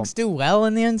underdogs simple. do well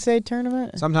in the NCAA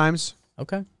tournament? Sometimes.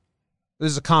 Okay.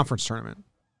 This is a conference tournament.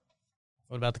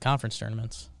 What about the conference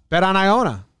tournaments? Bet on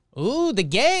Iona. Ooh, the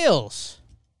Gales.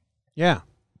 Yeah.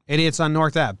 Idiots on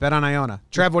North Ave. Bet on Iona.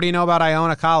 Trev, what do you know about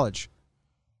Iona College?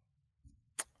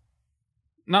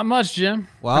 Not much, Jim.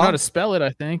 Well, I know how to spell it,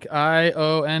 I think.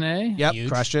 Iona. Yep, Huge.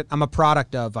 crushed it. I'm a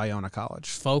product of Iona College.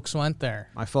 Folks went there.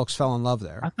 My folks fell in love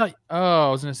there. I thought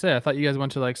you guys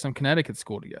went to like some Connecticut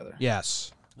school together.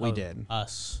 Yes, we did.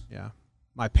 Us. Yeah.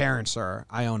 My parents are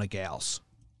Iona Gales.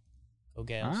 Go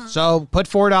Gales. So put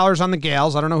 $4 on the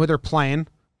Gales. I don't know who they're playing.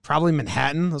 Probably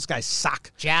Manhattan. Those guys suck.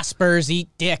 Jaspers eat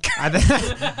dick.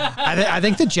 I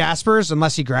think the Jaspers,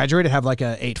 unless he graduated, have like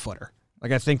a 8-footer.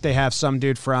 Like I think they have some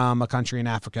dude from a country in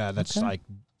Africa that's like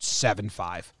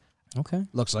 7'5". Okay.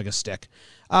 Looks like a stick.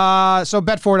 So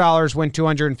bet $4, win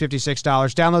 $256.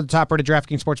 Download the top-rated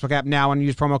DraftKings Sportsbook app now and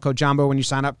use promo code JOMBO when you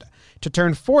sign up to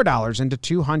turn $4 into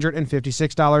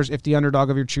 $256 if the underdog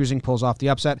of your choosing pulls off the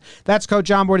upset. That's code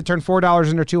JOMBO to turn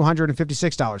 $4 into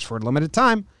 $256 for a limited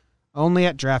time. Only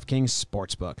at DraftKings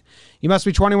Sportsbook. You must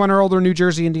be 21 or older, New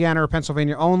Jersey, Indiana, or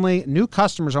Pennsylvania only. New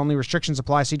customers only. Restrictions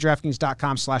apply. See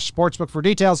DraftKings.com/sportsbook for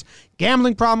details.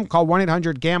 Gambling problem? Call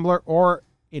 1-800-GAMBLER or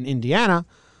in Indiana,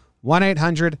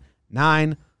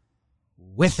 1-800-9-WITH-IT.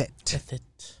 With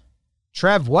it.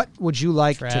 Trev, what would you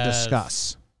like to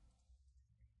discuss?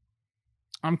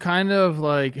 I'm kind of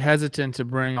like hesitant to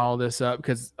bring all this up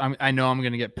because I know I'm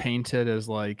going to get painted as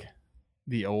like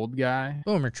the old guy.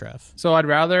 Boomer Trev. So I'd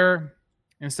rather,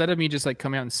 instead of me just like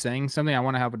coming out and saying something, I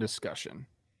want to have a discussion.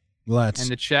 Let's. And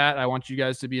the chat, I want you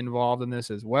guys to be involved in this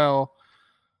as well.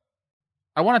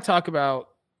 I want to talk about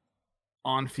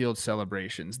on-field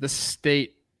celebrations, the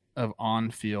state of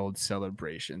on-field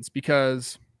celebrations,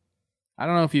 because I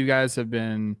don't know if you guys have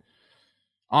been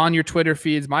on your Twitter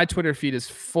feeds. My Twitter feed is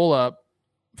full up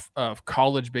of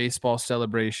college baseball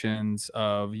celebrations,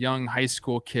 of young high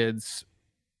school kids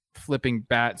flipping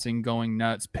bats and going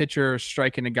nuts, pitcher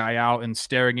striking a guy out and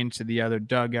staring into the other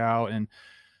dugout. And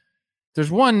there's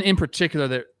one in particular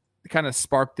that kind of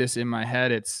sparked this in my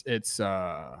head. It's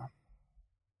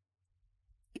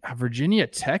Virginia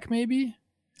Tech, maybe.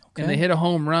 Okay. And they hit a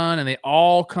home run and they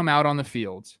all come out on the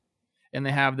field and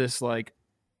they have this like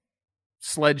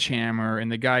sledgehammer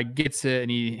and the guy gets it and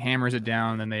he hammers it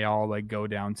down and they all like go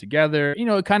down together. You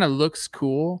know, it kind of looks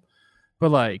cool,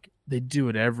 but like they do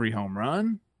it every home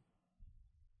run.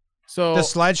 So the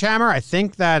sledgehammer, I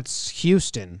think that's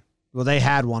Houston. Well, they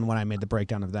had one when I made the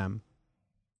breakdown of them.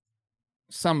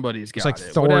 Somebody's got like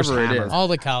it. Thor's Whatever hammer. it is. All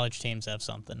the college teams have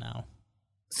something now.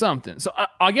 Something. So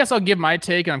I guess I'll give my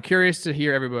take, and I'm curious to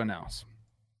hear everyone else.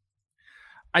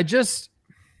 I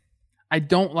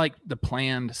don't like the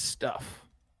planned stuff.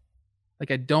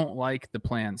 Like, I don't like the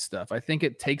planned stuff. I think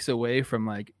it takes away from,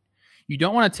 like, you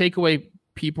don't want to take away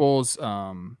people's,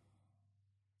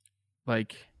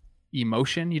 like,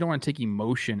 emotion. You don't want to take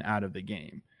emotion out of the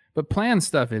game. But planned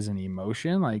stuff isn't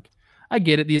emotion. Like, I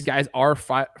get it. These guys are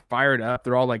fired up.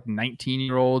 They're all, like,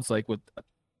 19-year-olds, like, with a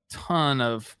ton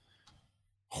of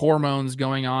hormones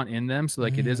going on in them. So,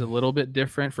 like, it is a little bit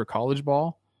different for college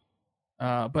ball.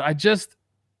 But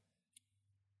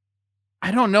I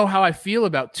don't know how I feel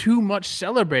about too much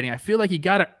celebrating. I feel like you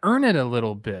got to earn it a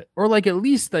little bit, or like at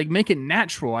least like make it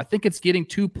natural. I think it's getting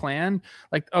too planned.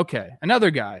 Like, okay,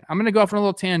 another guy. I'm going to go off on a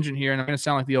little tangent here, and I'm going to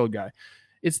sound like the old guy.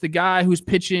 It's the guy who's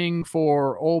pitching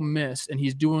for Ole Miss, and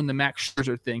he's doing the Max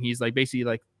Scherzer thing. He's like basically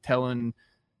like telling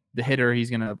the hitter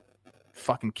he's going to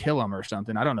fucking kill him or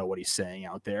something. I don't know what he's saying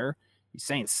out there. He's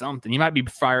saying something. He might be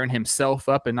firing himself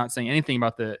up and not saying anything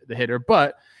about the hitter,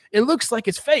 but it looks like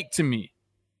it's fake to me.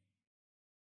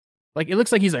 Like, it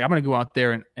looks like he's like, I'm going to go out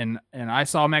there and I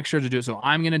saw Max Scherzer do it, so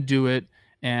I'm going to do it,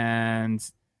 and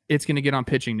it's going to get on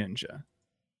Pitching Ninja.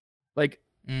 Like,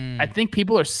 I think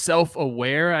people are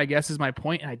self-aware, I guess is my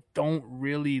point, and I don't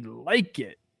really like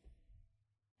it.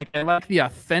 I like the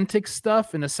authentic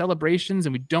stuff and the celebrations,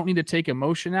 and we don't need to take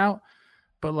emotion out,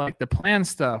 but like the planned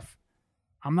stuff,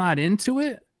 I'm not into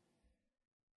it.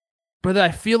 But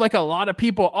I feel like a lot of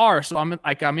people are, so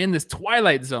I'm in this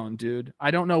twilight zone, dude.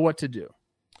 I don't know what to do.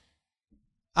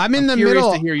 I'm in the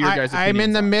middle. I'm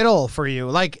in the middle for you.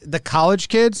 Like the college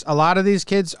kids, a lot of these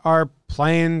kids are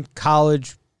playing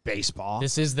college baseball.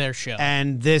 This is their show.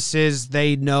 And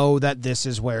they know that this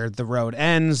is where the road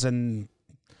ends, and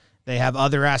they have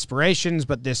other aspirations,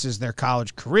 but this is their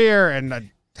college career,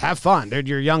 and have fun, dude.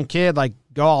 You're a young kid, like,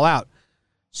 go all out.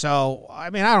 So, I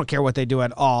mean, I don't care what they do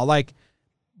at all. Like,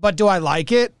 but do I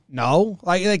like it? No.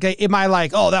 Like, am I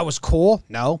like, oh, that was cool?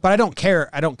 No. But I don't care.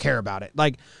 I don't care about it.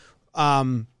 Like,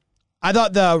 I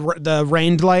thought the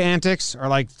rain delay antics are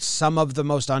like some of the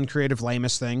most uncreative,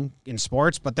 lamest thing in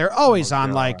sports, but they're always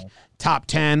on like top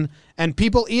 10, and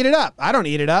people eat it up. I don't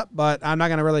eat it up, but I'm not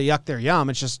going to really yuck their yum.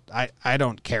 It's just, I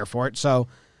don't care for it. So,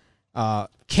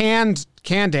 canned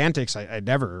antics, I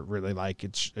never really like.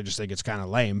 I just think it's kind of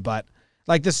lame, but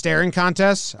like the staring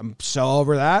contests, I'm so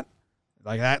over that.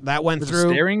 Like that went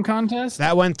through staring contest.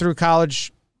 That went through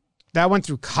college. That went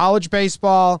through college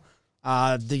baseball.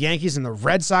 The Yankees and the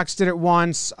Red Sox did it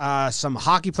once. Some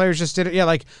hockey players just did it. Yeah,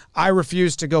 like I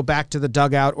refuse to go back to the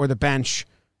dugout or the bench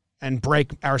and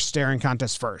break our staring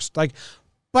contest first. Like,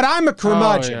 but I'm a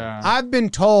curmudgeon. I've been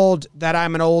told that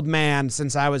I'm an old man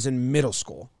since I was in middle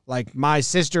school. Like my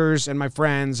sisters and my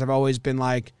friends have always been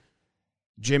like,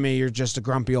 Jimmy, you're just a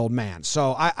grumpy old man.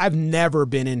 So I've never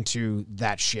been into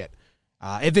that shit.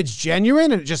 If it's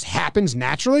genuine and it just happens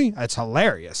naturally, it's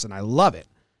hilarious and I love it.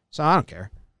 So I don't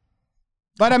care.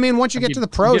 But I mean, once you get to the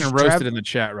pros, I'm getting roasted in the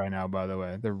chat right now. By the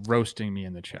way, they're roasting me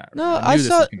in the chat. No, I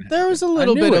saw there was a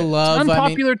little bit of love. It's an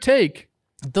unpopular take.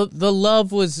 The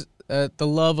love was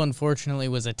unfortunately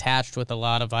was attached with a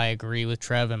lot of I agree with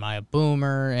Trev. Am I a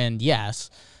boomer? And yes,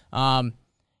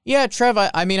 yeah, Trev.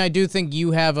 I mean, I do think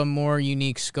you have a more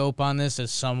unique scope on this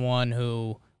as someone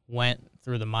who went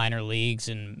through the minor leagues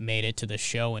and made it to the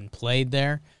show and played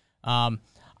there.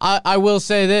 I will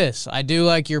say this: I do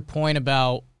like your point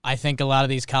about. I think a lot of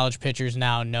these college pitchers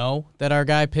now know that our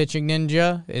guy Pitching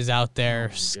Ninja is out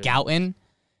there scouting.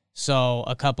 So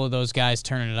a couple of those guys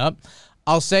turning it up.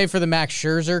 I'll say for the Max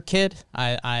Scherzer kid,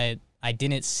 I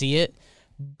didn't see it.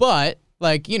 But,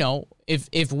 like, you know,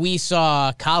 if we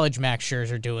saw college Max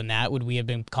Scherzer doing that, would we have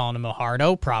been calling him a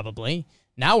hardo? Probably.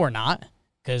 Now we're not,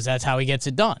 because that's how he gets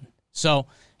it done. So,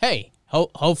 hey,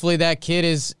 hopefully that kid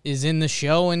is in the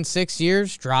show in 6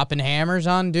 years, dropping hammers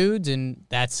on dudes, and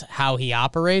that's how he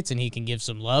operates, and he can give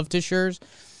some love to Scherz.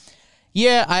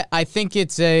 Yeah, I think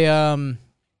it's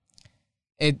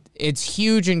it's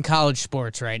huge in college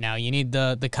sports right now. You need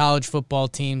the college football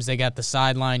teams. They got the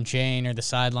sideline chain or the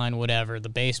sideline whatever. The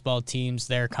baseball teams,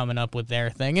 they're coming up with their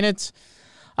thing, and it's,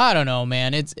 I don't know,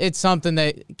 man. It's something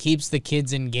that keeps the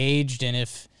kids engaged, and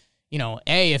if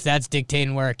that's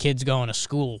dictating where a kid's going to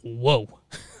school, whoa,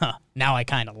 now I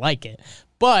kind of like it.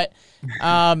 But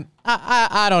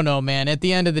I don't know, man. At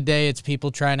the end of the day, it's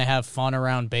people trying to have fun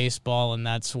around baseball, and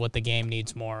that's what the game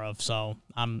needs more of. So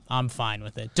I'm fine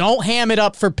with it. Don't ham it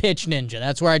up for Pitch Ninja.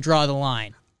 That's where I draw the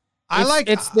line.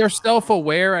 They're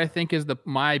self-aware, I think, is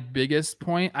my biggest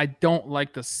point. I don't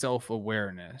like the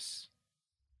self-awareness.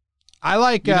 I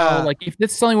like, like if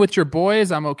it's selling with your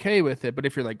boys, I'm okay with it. But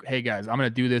if you're like, hey guys, I'm going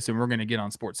to do this and we're going to get on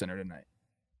SportsCenter tonight,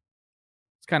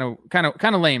 it's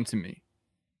kind of lame to me.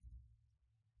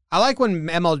 I like when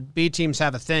MLB teams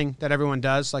have a thing that everyone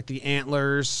does, like the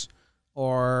Antlers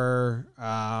or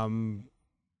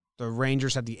the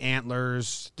Rangers had the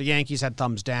Antlers. The Yankees had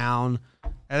thumbs down.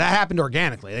 And that happened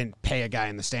organically. They didn't pay a guy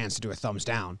in the stands to do a thumbs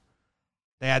down.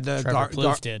 They had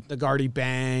the Guardy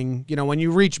Bang, when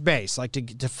you reach base, like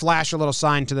to flash a little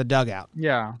sign to the dugout.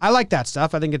 Yeah. I like that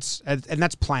stuff. I think and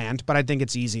that's planned, but I think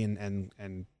it's easy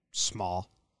and small.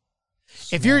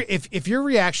 If your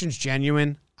reaction's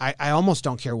genuine, I almost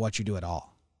don't care what you do at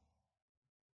all.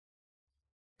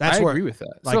 I agree with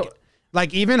that.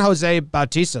 Like even Jose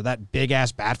Bautista, that big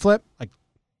ass bat flip,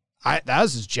 that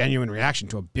was his genuine reaction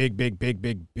to a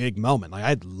big moment. Like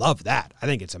I love that. I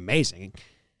think it's amazing.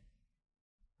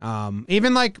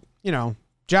 Even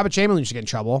Jabba Chamberlain used to get in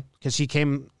trouble because he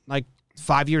came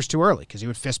 5 years too early because he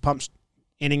would fist pump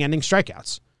inning-ending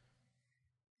strikeouts.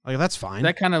 Like, that's fine.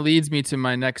 That kind of leads me to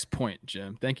my next point,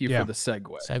 Jim. Thank you for the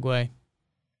Segue.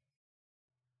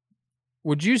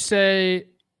 Would you say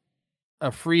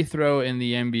a free throw in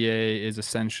the NBA is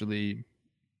essentially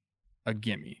a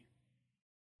gimme?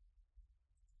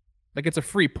 Like, it's a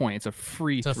free point. It's a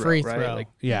free throw, right? Like,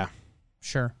 yeah.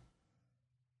 Sure.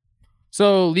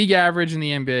 So league average in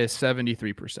the NBA is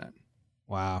 73%.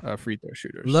 Wow. Free throw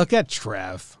shooters. Look at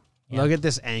Trev. Yeah. Look at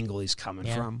this angle he's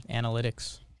coming from.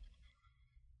 Analytics.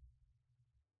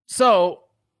 So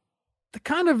the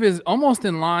kind of is almost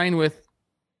in line with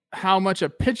how much a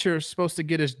pitcher is supposed to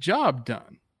get his job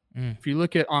done. If you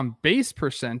look at on base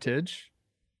percentage,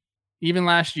 even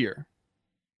last year,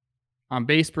 on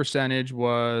base percentage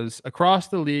was across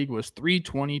the league was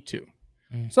 322.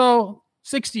 So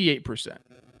 68%.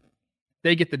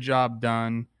 They get the job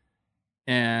done,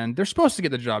 and they're supposed to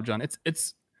get the job done.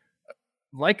 It's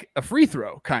like a free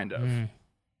throw, kind of.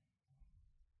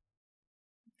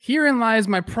 Herein lies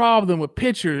my problem with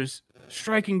pitchers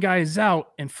striking guys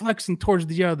out and flexing towards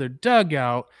the other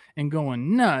dugout and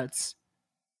going nuts.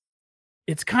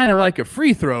 It's kind of like a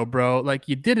free throw, bro. Like,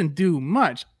 you didn't do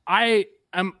much. I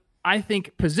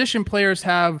think position players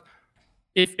have,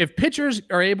 if pitchers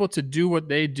are able to do what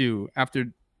they do after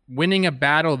winning a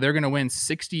battle, they're going to win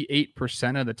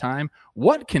 68% of the time.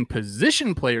 What can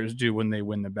position players do when they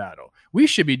win the battle? We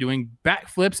should be doing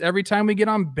backflips every time we get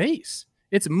on base.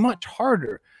 It's much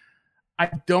harder.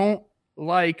 I don't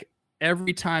like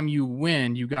every time you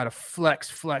win, you got to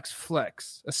flex,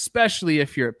 especially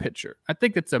if you're a pitcher. I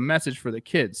think it's a message for the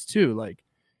kids too. Like,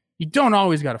 you don't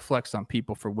always got to flex on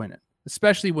people for winning,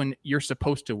 especially when you're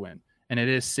supposed to win. And it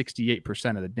is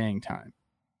 68% of the dang time.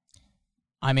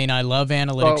 I mean, I love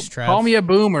analytics, Trev. Call me a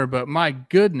boomer, but my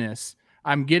goodness,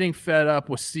 I'm getting fed up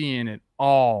with seeing it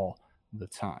all the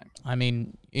time. I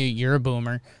mean, you're a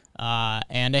boomer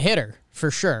and a hitter for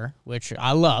sure, which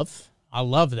I love. I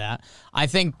love that. I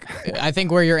think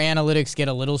where your analytics get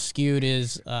a little skewed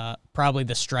is probably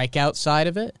the strikeout side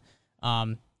of it,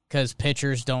 because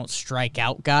pitchers don't strike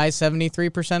out guys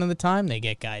 73% of the time. They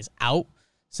get guys out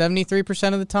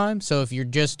 73% of the time. So if you're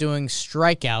just doing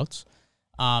strikeouts,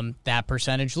 that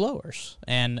percentage lowers.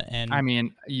 And I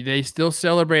mean, they still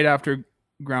celebrate after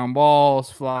ground balls,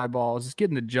 fly balls, just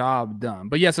getting the job done.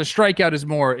 But yes, a strikeout is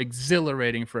more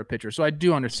exhilarating for a pitcher. So I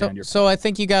do understand your point. So I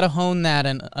think you got to hone that,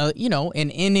 and an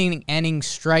inning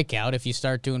strikeout. If you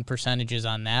start doing percentages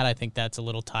on that, I think that's a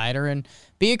little tighter. And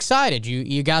be excited.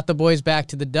 You got the boys back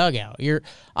to the dugout.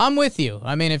 I'm with you.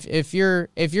 I mean, if you're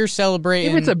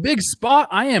celebrating, if it's a big spot,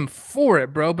 I am for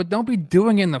it, bro. But don't be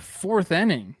doing it in the fourth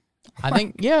inning. I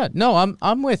think,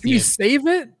 I'm with you. Can you save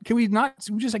it? Can we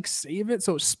just like save it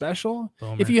so it's special?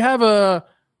 Boomer. If you have a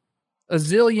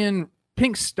zillion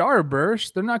pink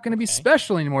starbursts, they're not going to be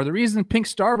special anymore. The reason pink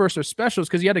starbursts are special is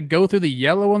because you had to go through the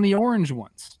yellow and the orange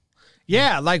ones.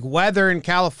 Yeah, like weather in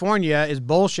California is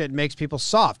bullshit. It makes people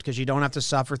soft because you don't have to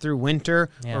suffer through winter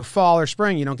or fall or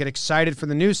spring. You don't get excited for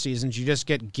the new seasons. You just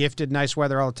get gifted nice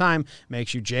weather all the time.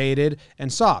 Makes you jaded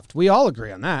and soft. We all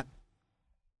agree on that.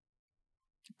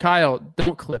 Kyle,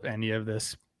 don't clip any of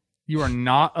this. You are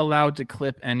not allowed to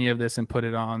clip any of this and put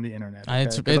it on the internet. Okay?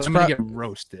 It's I'm going to get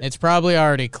roasted. It's probably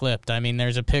already clipped. I mean,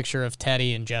 there's a picture of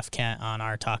Teddy and Jeff Kent on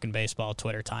our Talking Baseball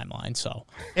Twitter timeline. So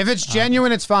if it's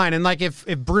genuine, it's fine. And like if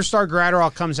Brusdar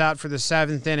Graterol comes out for the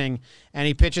 7th inning and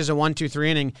he pitches a 1-2-3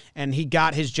 inning and he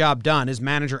got his job done, his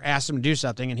manager asked him to do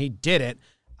something and he did it,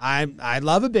 I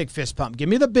love a big fist pump. Give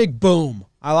me the big boom.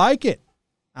 I like it.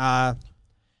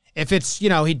 If it's,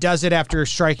 he does it after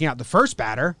striking out the first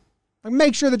batter,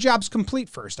 make sure the job's complete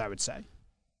first, I would say.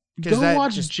 Go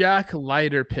watch Jack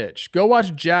Leiter pitch. Go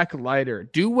watch Jack Leiter.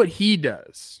 Do what he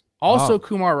does. Also,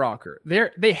 Kumar Rocker.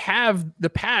 They have the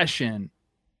passion,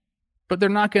 but they're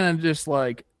not going to just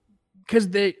because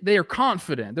they are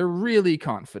confident. They're really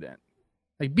confident.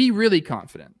 Like, be really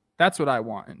confident. That's what I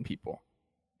want in people.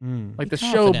 Like the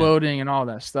showboating and all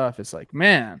that stuff. It's like,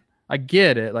 man, I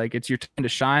get it. Like, it's your time to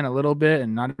shine a little bit,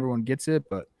 and not everyone gets it,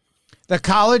 but the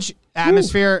college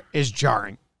atmosphere is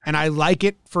jarring, and I like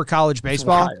it for college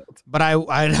baseball, but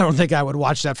I don't think I would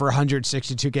watch that for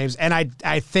 162 games. And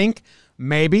I think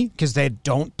maybe because they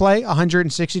don't play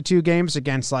 162 games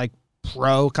against like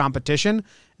pro competition,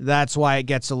 that's why it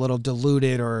gets a little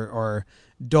diluted or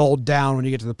doled down when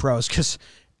you get to the pros, because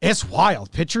it's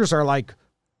wild. Pitchers are like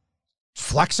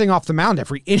flexing off the mound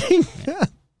every inning.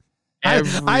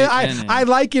 I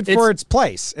like it for its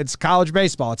place. It's college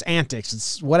baseball. It's antics.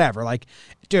 It's whatever. Like,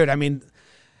 dude, I mean,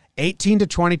 18 to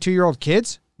 22-year-old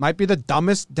kids might be the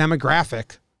dumbest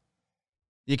demographic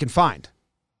you can find.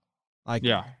 Like,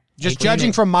 Just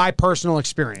judging from my personal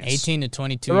experience. 18 to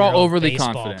 22. They're all overly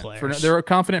baseball confident. They're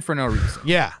confident for no reason.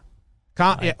 Yeah.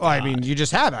 Well, I mean, you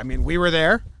just have it. I mean, we were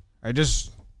there. I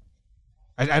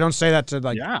don't say that to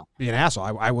be an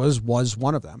asshole. I was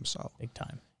one of them. So big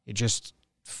time. It just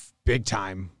big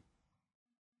time.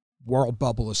 World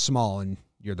bubble is small, and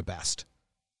you're the best.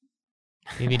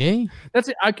 BBD. That's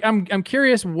it. I'm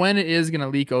curious when it is going to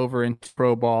leak over into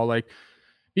pro ball, like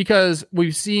because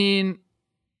we've seen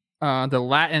the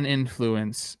Latin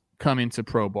influence come into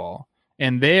pro ball,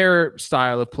 and their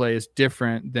style of play is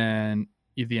different than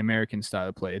the American style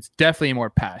of play. It's definitely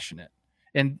more passionate,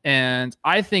 and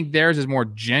I think theirs is more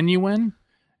genuine.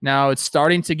 Now it's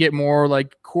starting to get more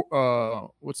like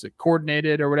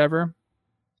coordinated or whatever.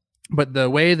 But the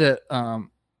way that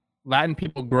Latin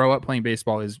people grow up playing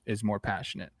baseball is more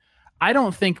passionate. I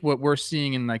don't think what we're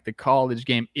seeing in like the college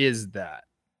game is that.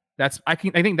 I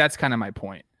think that's kind of my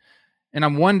point. And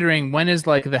I'm wondering when is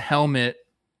like the helmet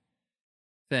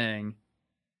thing,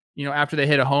 after they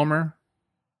hit a homer.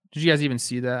 Did you guys even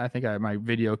see that? I think my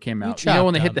video came out.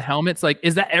 When they hit the helmets, like,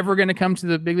 is that ever going to come to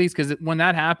the big leagues? Because when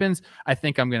that happens, I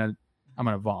think I'm gonna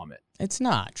vomit. It's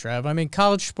not, Trev. I mean,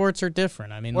 college sports are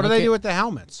different. I mean, what do they do with the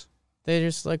helmets? They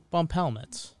just like bump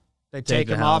helmets. They take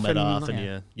them off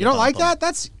and you don't like that?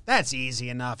 That's easy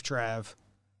enough, Trev.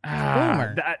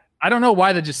 Boomer. I don't know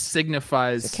why that just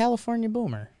signifies the California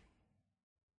boomer.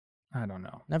 I don't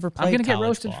know. Never played. I'm gonna get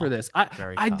roasted for this.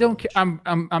 I don't care.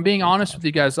 I'm being honest with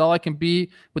you guys. All I can be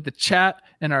with the chat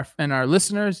and our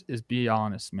listeners is be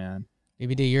honest, man.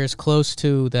 BBD, you're as close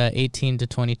to the 18 to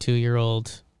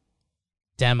 22-year-old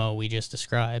demo we just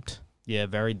described. Yeah,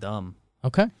 very dumb.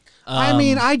 Okay. I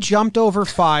mean, I jumped over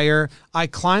fire. I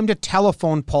climbed a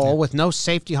telephone pole with no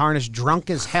safety harness, drunk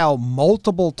as hell,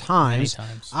 multiple times. Many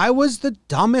times. I was the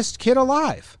dumbest kid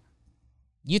alive.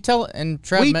 You tell and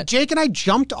Trev. Jake and I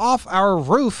jumped off our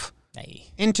roof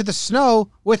into the snow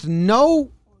with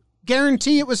no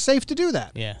guarantee it was safe to do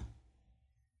that. Yeah.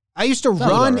 I used to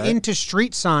run into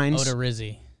street signs. Oda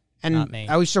Rizzi. And not me.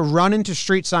 I used to run into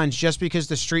street signs just because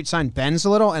the street sign bends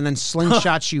a little and then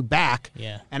slingshots you back.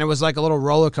 Yeah. And it was like a little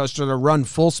roller coaster to run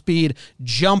full speed,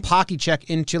 jump hockey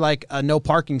check into like a no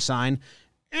parking sign.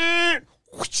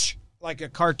 Like a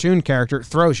cartoon character, it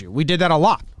throws you. We did that a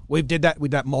lot. We did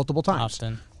that multiple times.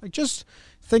 Often. Like, just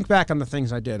think back on the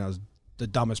things I did. I was the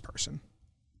dumbest person.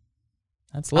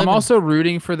 I'm also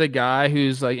rooting for the guy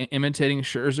who's like imitating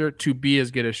Scherzer to be as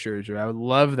good as Scherzer. I would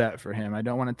love that for him. I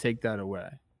don't want to take that away.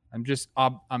 I'm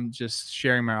just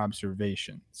sharing my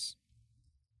observations.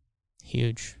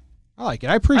 Huge. I like it.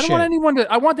 I appreciate it.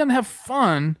 I want them to have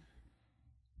fun,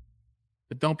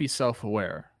 but don't be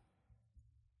self-aware.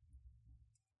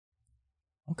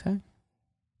 Okay.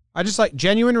 I just like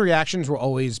genuine reactions will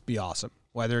always be awesome.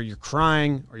 Whether you're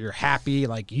crying or you're happy,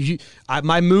 like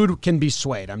my mood can be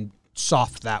swayed. I'm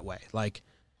soft that way. Like,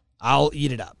 I'll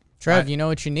eat it up. Trev, you know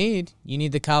what you need? You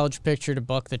need the college picture to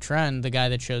buck the trend, the guy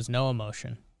that shows no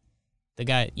emotion. The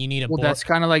guy, you need a that's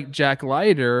kind of like Jack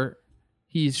Leiter.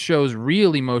 He shows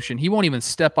real emotion. He won't even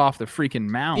step off the freaking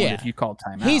mound if you call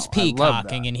timeout. He's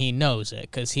peacocking and he knows it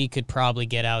because he could probably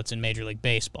get outs in Major League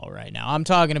Baseball right now. I'm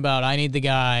talking about I need the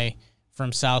guy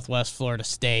from Southwest Florida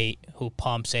State who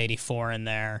pumps 84 in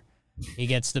there. He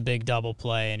gets the big double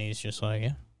play and he's just like,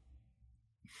 yeah.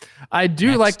 I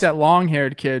do like that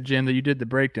long-haired kid, Jim, that you did the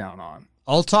breakdown on.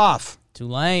 Althoff.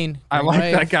 Tulane. I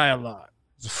like that guy a lot.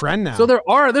 He's a friend now. So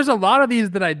there's a lot of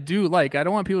these that I do like. I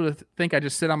don't want people to think I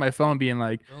just sit on my phone being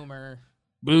like, Boomer.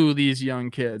 Boo these young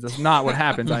kids. That's not what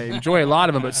happens. I enjoy a lot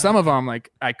of them, but some of them,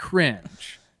 like, I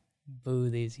cringe.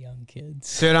 Boo these young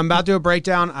kids. Dude, I'm about to do a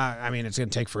breakdown. I mean, it's going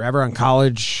to take forever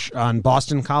on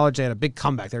Boston College. They had a big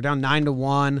comeback. They're down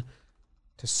 9-1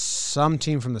 to some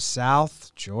team from the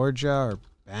South, Georgia or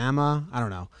Bama. I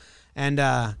don't know. And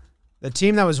the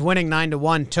team that was winning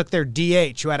 9-1 took their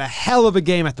DH, who had a hell of a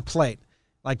game at the plate,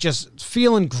 like just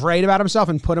feeling great about himself,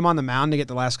 and put him on the mound to get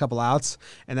the last couple outs,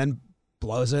 and then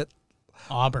blows it.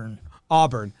 Auburn.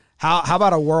 How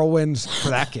about a whirlwind for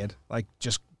that kid? Like,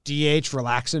 just DH,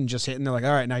 relaxing, just hitting. They're like,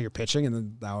 all right, now you're pitching, and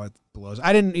then now it blows.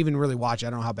 I didn't even really watch it. I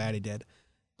don't know how bad he did,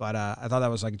 but I thought that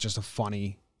was like just a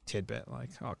funny tidbit. Like,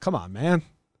 oh, come on, man.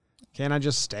 Can't I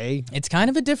just stay? It's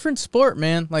kind of a different sport,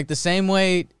 man. Like the same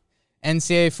way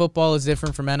NCAA football is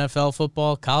different from NFL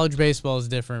football, college baseball is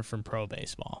different from pro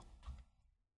baseball.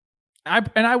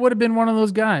 I would have been one of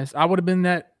those guys. I would have been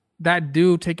that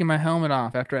dude taking my helmet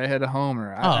off after I hit a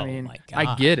homer. I mean, my God.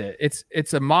 I get it.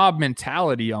 It's a mob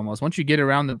mentality almost. Once you get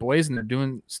around the boys and they're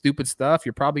doing stupid stuff,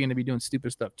 you're probably going to be doing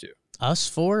stupid stuff too. Us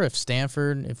four,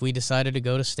 if we decided to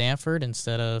go to Stanford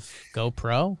instead of go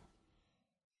pro,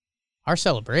 our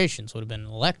celebrations would have been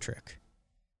electric.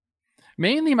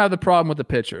 Mainly, I have the problem with the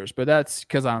pitchers, but that's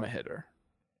because I'm a hitter.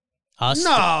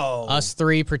 Us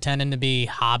three pretending to be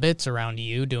hobbits around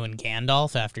you doing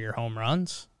Gandalf after your home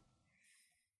runs.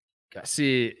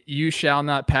 See, you shall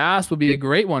not pass would be a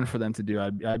great one for them to do.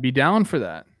 I'd be down for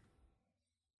that.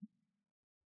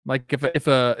 Like if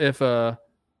a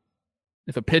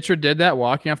pitcher did that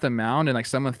walking off the mound and like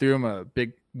someone threw him a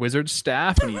big wizard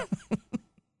staff and he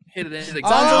hit it in, like,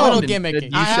 sounds a little gimmicky. You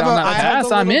shall not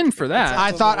pass. I'm in for that.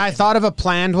 I thought of a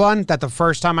planned one that the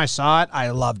first time I saw it,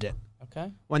 I loved it. Okay.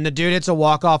 When the dude hits a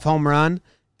walk-off home run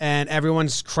and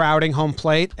everyone's crowding home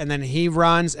plate, and then he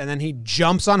runs and then he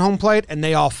jumps on home plate and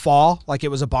they all fall like it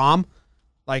was a bomb.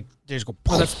 Like they just go.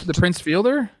 Oh, that's the Prince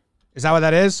Fielder? Is that what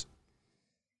that is?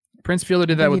 Prince Fielder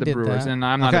did that with the did Brewers, that. and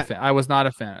I'm not a fan. I was not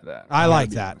a fan of that. I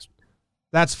like that.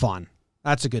 That's fun.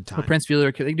 That's a good time. But Prince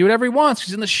Fielder can do whatever he wants.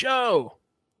 He's in the show.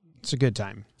 It's a good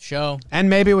time. Show. And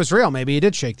maybe it was real. Maybe he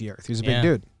did shake the earth. He was a big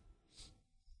dude.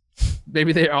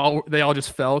 Maybe they all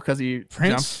just fell because he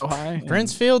jumped so high.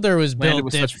 Prince Fielder was built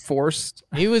with such force.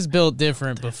 He was built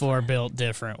different before built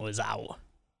different was out.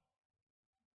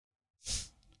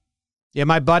 Yeah,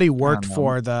 my buddy worked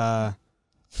for the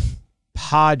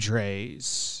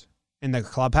Padres in the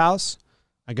clubhouse,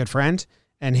 a good friend,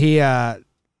 and he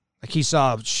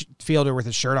saw Fielder with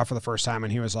his shirt off for the first time,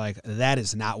 and he was like, "That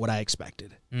is not what I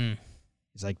expected."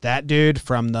 He's like, "That dude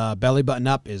from the belly button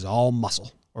up is all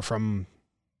muscle," or from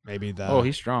maybe the. Oh,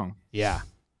 he's strong. Yeah.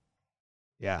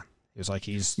 He was like,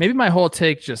 Maybe my whole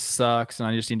take just sucks, and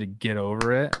I just need to get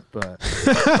over it. But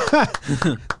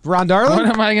Ron Darling. What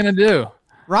am I gonna do?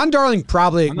 Ron Darling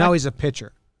probably he's a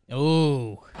pitcher.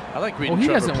 Oh, I like reading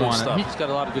Trevor Blue stuff. He's got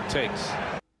a lot of good takes.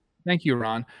 Thank you,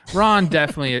 Ron. Ron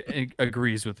definitely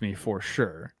agrees with me for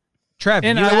sure. Trev,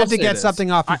 and you I had will to say get this.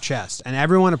 something off your chest, and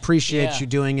everyone appreciates you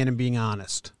doing it and being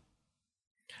honest.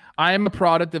 I am a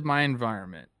product of my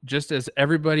environment, just as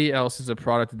everybody else is a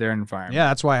product of their environment. Yeah,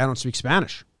 that's why I don't speak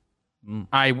Spanish.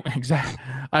 I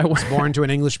was born to an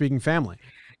English-speaking family.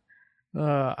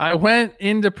 I went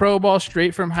into pro ball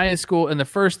straight from high school, and the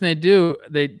first thing they do,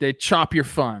 they chop your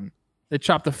fun. They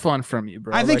chop the fun from you,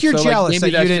 bro. I think you're jealous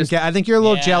that you didn't get. I think you're a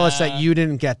little jealous that you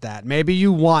didn't get that. Maybe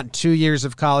you want 2 years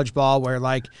of college ball where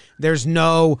like there's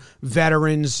no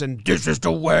veterans and this is the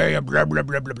way. Blah blah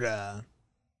blah blah blah.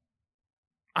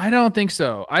 I don't think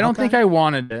so. I don't think I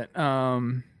wanted it.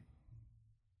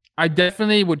 I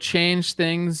definitely would change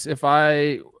things if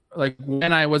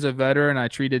when I was a veteran, I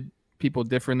treated people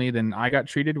differently than I got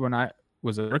treated when I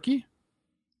was a rookie.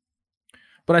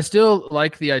 But I still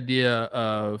like the idea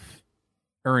of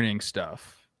earning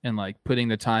stuff and like putting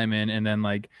the time in and then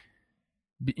like,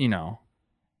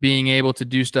 being able to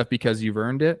do stuff because you've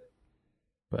earned it.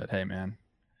 But hey, man,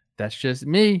 that's just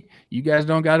me. You guys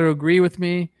don't got to agree with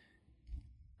me.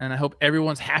 And I hope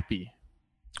everyone's happy.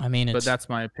 I mean, but that's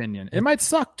my opinion. It might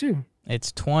suck too.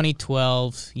 It's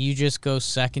 2012. You just go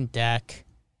second deck.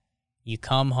 You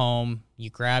come home. You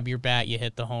grab your bat. You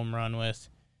hit the home run with.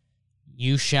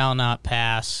 You shall not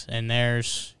pass. And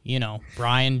there's,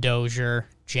 Brian Dozier,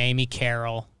 Jamie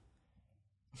Carroll,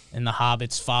 and the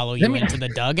Hobbits follow you into the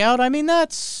dugout. I mean,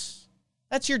 that's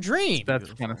your dream.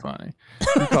 That's kind of funny.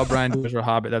 You call Brian Dozier a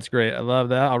Hobbit. That's great. I love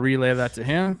that. I'll relay that to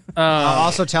him. I'll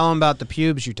also tell him about the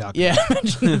pubes you talked about.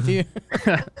 Mention the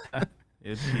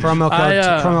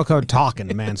promo code talking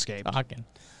to Manscaped. Talking.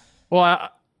 Well,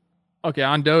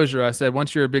 on Dozier, I said,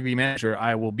 once you're a big league manager,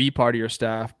 I will be part of your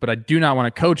staff, but I do not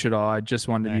want to coach at all. I just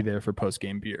want to be there for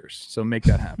post-game beers. So make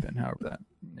that happen, however that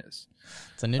is.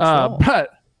 It's a niche role.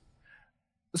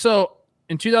 So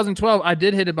in 2012, I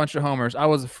did hit a bunch of homers. I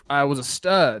was a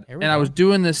stud, and I was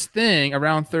doing this thing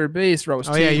around third base where I was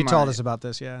you told us about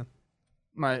this,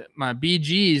 my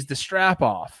BGs, the strap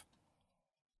off.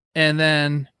 And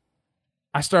then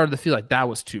I started to feel like that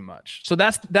was too much. So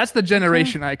that's the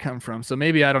generation I come from. So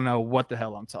maybe I don't know what the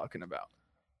hell I'm talking about.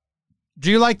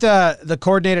 Do you like the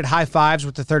coordinated high fives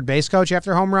with the third base coach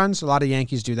after home runs? A lot of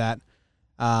Yankees do that.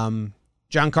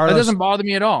 Giancarlo. That doesn't bother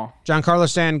me at all. Giancarlo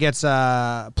Stanton gets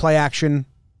play action.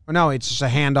 Or no, it's just a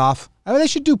handoff. Oh, they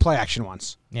should do play action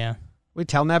once. Yeah. We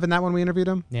tell Nevin that when we interviewed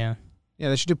him? Yeah. Yeah,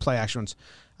 they should do play action ones.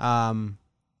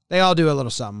 They all do a little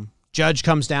something. Judge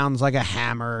comes down, it's like a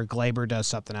hammer. Glaber does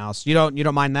something else. You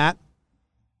don't mind that?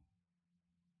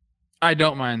 I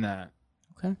don't mind that.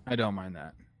 Okay. I don't mind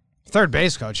that. Third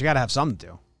base coach, you got to have something to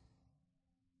do.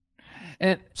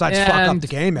 And besides fuck up the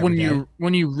game every day.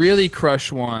 When you really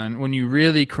crush one,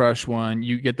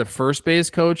 you get the first base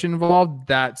coach involved.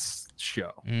 That's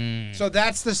show. So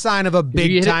that's the sign of a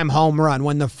big time home run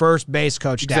when the first base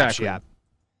coach daps you up.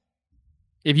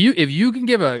 If you can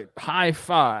give a high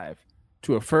five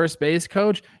to a first base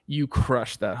coach, you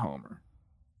crush that homer.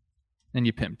 and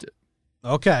you pimped it.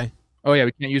 Okay. Oh yeah,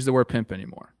 we can't use the word pimp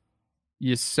anymore.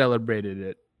 You celebrated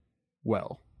it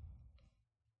well.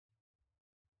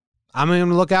 I'm going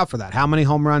to look out for that. How many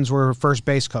home runs were first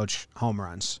base coach home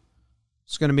runs?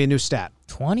 It's going to be a new stat.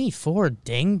 24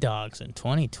 ding dogs in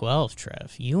 2012,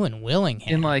 Trev. You and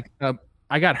Willingham. And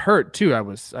I got hurt too. I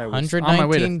was on my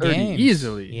way to 30 games.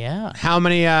 Easily. Yeah. How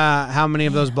many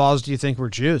of those balls do you think were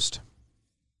juiced?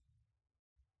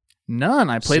 None.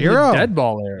 I played Zero. in the dead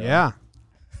ball era. Yeah.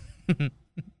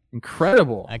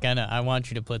 Incredible. I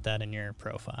want you to put that in your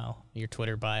profile, your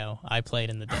Twitter bio. I played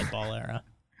in the dead ball era.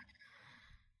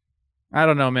 I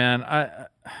don't know, man.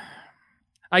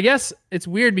 I guess it's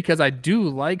weird because I do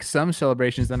like some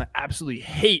celebrations and I absolutely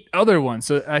hate other ones.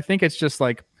 So I think it's just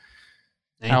like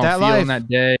how I'm feeling that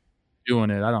day doing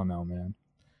it. I don't know, man.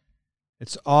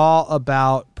 It's all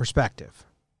about perspective.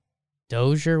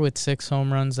 Dozier with 6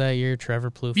 home runs that year. Trevor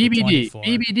Plouffe with BBD. 24.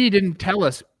 BBD didn't tell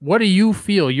us. What do you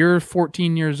feel? You're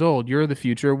 14 years old. You're the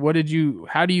future.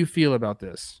 How do you feel about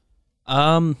this?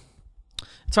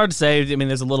 It's hard to say. I mean,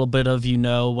 there's a little bit of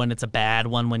when it's a bad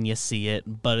one when you see it,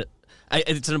 but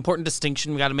it's an important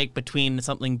distinction we got to make between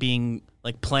something being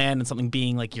like planned and something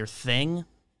being like your thing.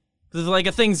 Because like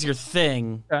a thing's your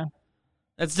thing, okay.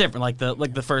 That's different. Like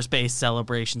the first base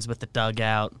celebrations with the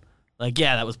dugout. Like,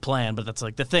 yeah, that was planned, but that's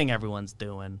like the thing everyone's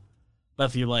doing. But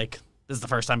if you're like, this is the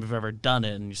first time you've ever done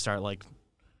it, and you start like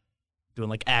doing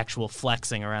like actual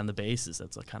flexing around the bases,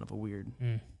 that's like kind of a weird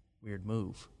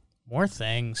move. More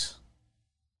things.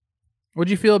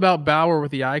 What'd you feel about Bauer with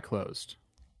the eye closed?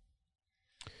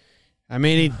 I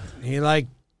mean, he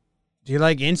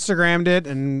Instagrammed it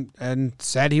and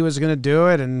said he was going to do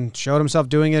it and showed himself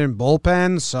doing it in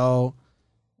bullpen. So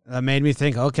that made me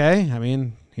think, okay, I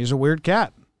mean, he's a weird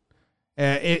cat.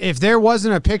 If there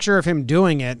wasn't a picture of him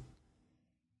doing it,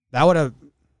 that would have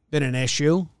been an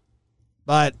issue.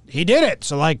 But he did it.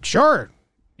 So, like, sure,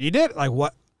 he did. Like,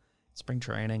 what? Spring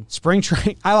training.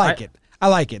 I like it. I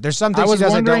like it. There's some things he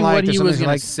does I don't like. What he was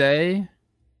going to say.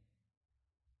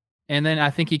 And then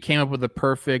I think he came up with the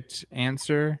perfect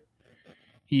answer.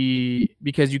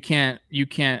 Because you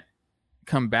can't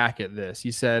come back at this.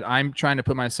 He said, I'm trying to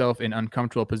put myself in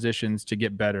uncomfortable positions to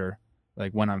get better,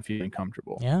 like when I'm feeling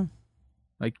comfortable. Yeah.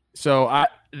 Like, so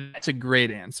that's a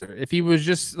great answer. If he was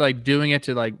just like doing it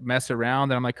to like mess around,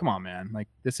 then I'm like, come on, man. Like,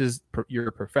 you're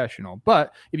a professional.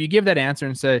 But if you give that answer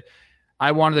and say,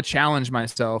 I wanted to challenge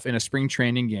myself in a spring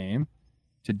training game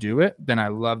to do it, then I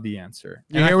love the answer.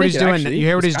 You hear what he's doing? You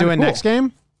hear what he's doing next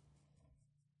game?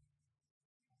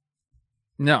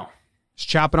 No. He's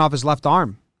chopping off his left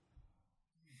arm.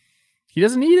 He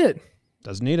doesn't need it.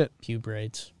 Doesn't need it. Pube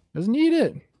braids. Doesn't need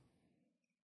it.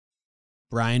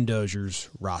 Brian Dozier's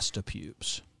Rasta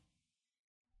pubes.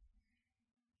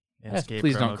 Yes,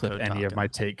 please don't clip any of my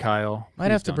take, Kyle.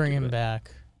 Might have to bring him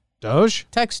back. Doge?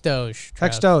 Text Doge.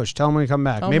 Text Doge. Tell him when you come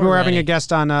back. Maybe we're having a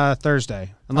guest on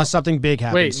Thursday, unless something big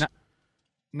happens. Wait,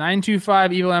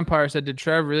 925 Evil Empire said, did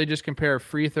Trev really just compare a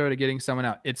free throw to getting someone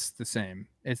out? It's the same.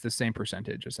 It's the same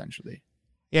percentage, essentially.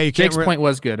 Yeah, you can't. Jake's point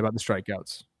was good about the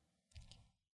strikeouts.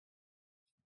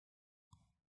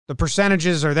 The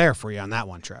percentages are there for you on that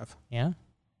one, Trev. Yeah.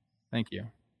 Thank you.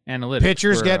 Analytics.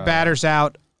 Pitchers get batters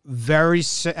out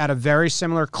at a very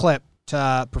similar clip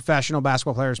to professional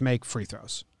basketball players make free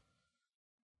throws.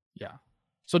 Yeah.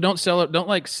 So don't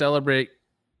celebrate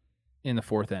in the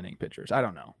fourth inning, pitchers. I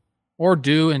don't know. Or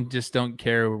do and just don't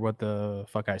care what the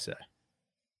fuck I say.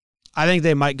 I think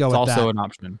they might go with that. It's also an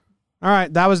option. All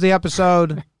right, that was the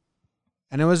episode.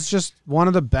 And it was just one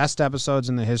of the best episodes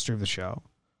in the history of the show.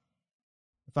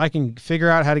 If I can figure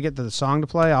out how to get the song to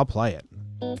play, I'll play it.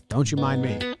 Don't you mind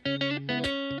me.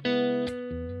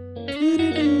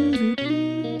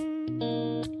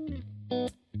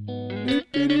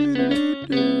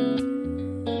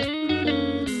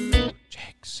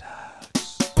 Jake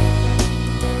sucks.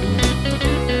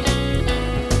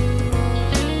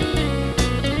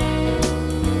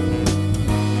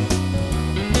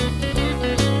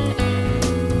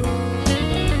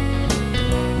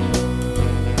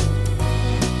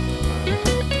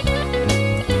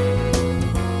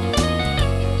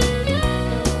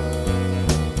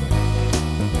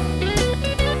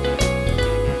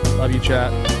 Love you,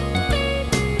 chat.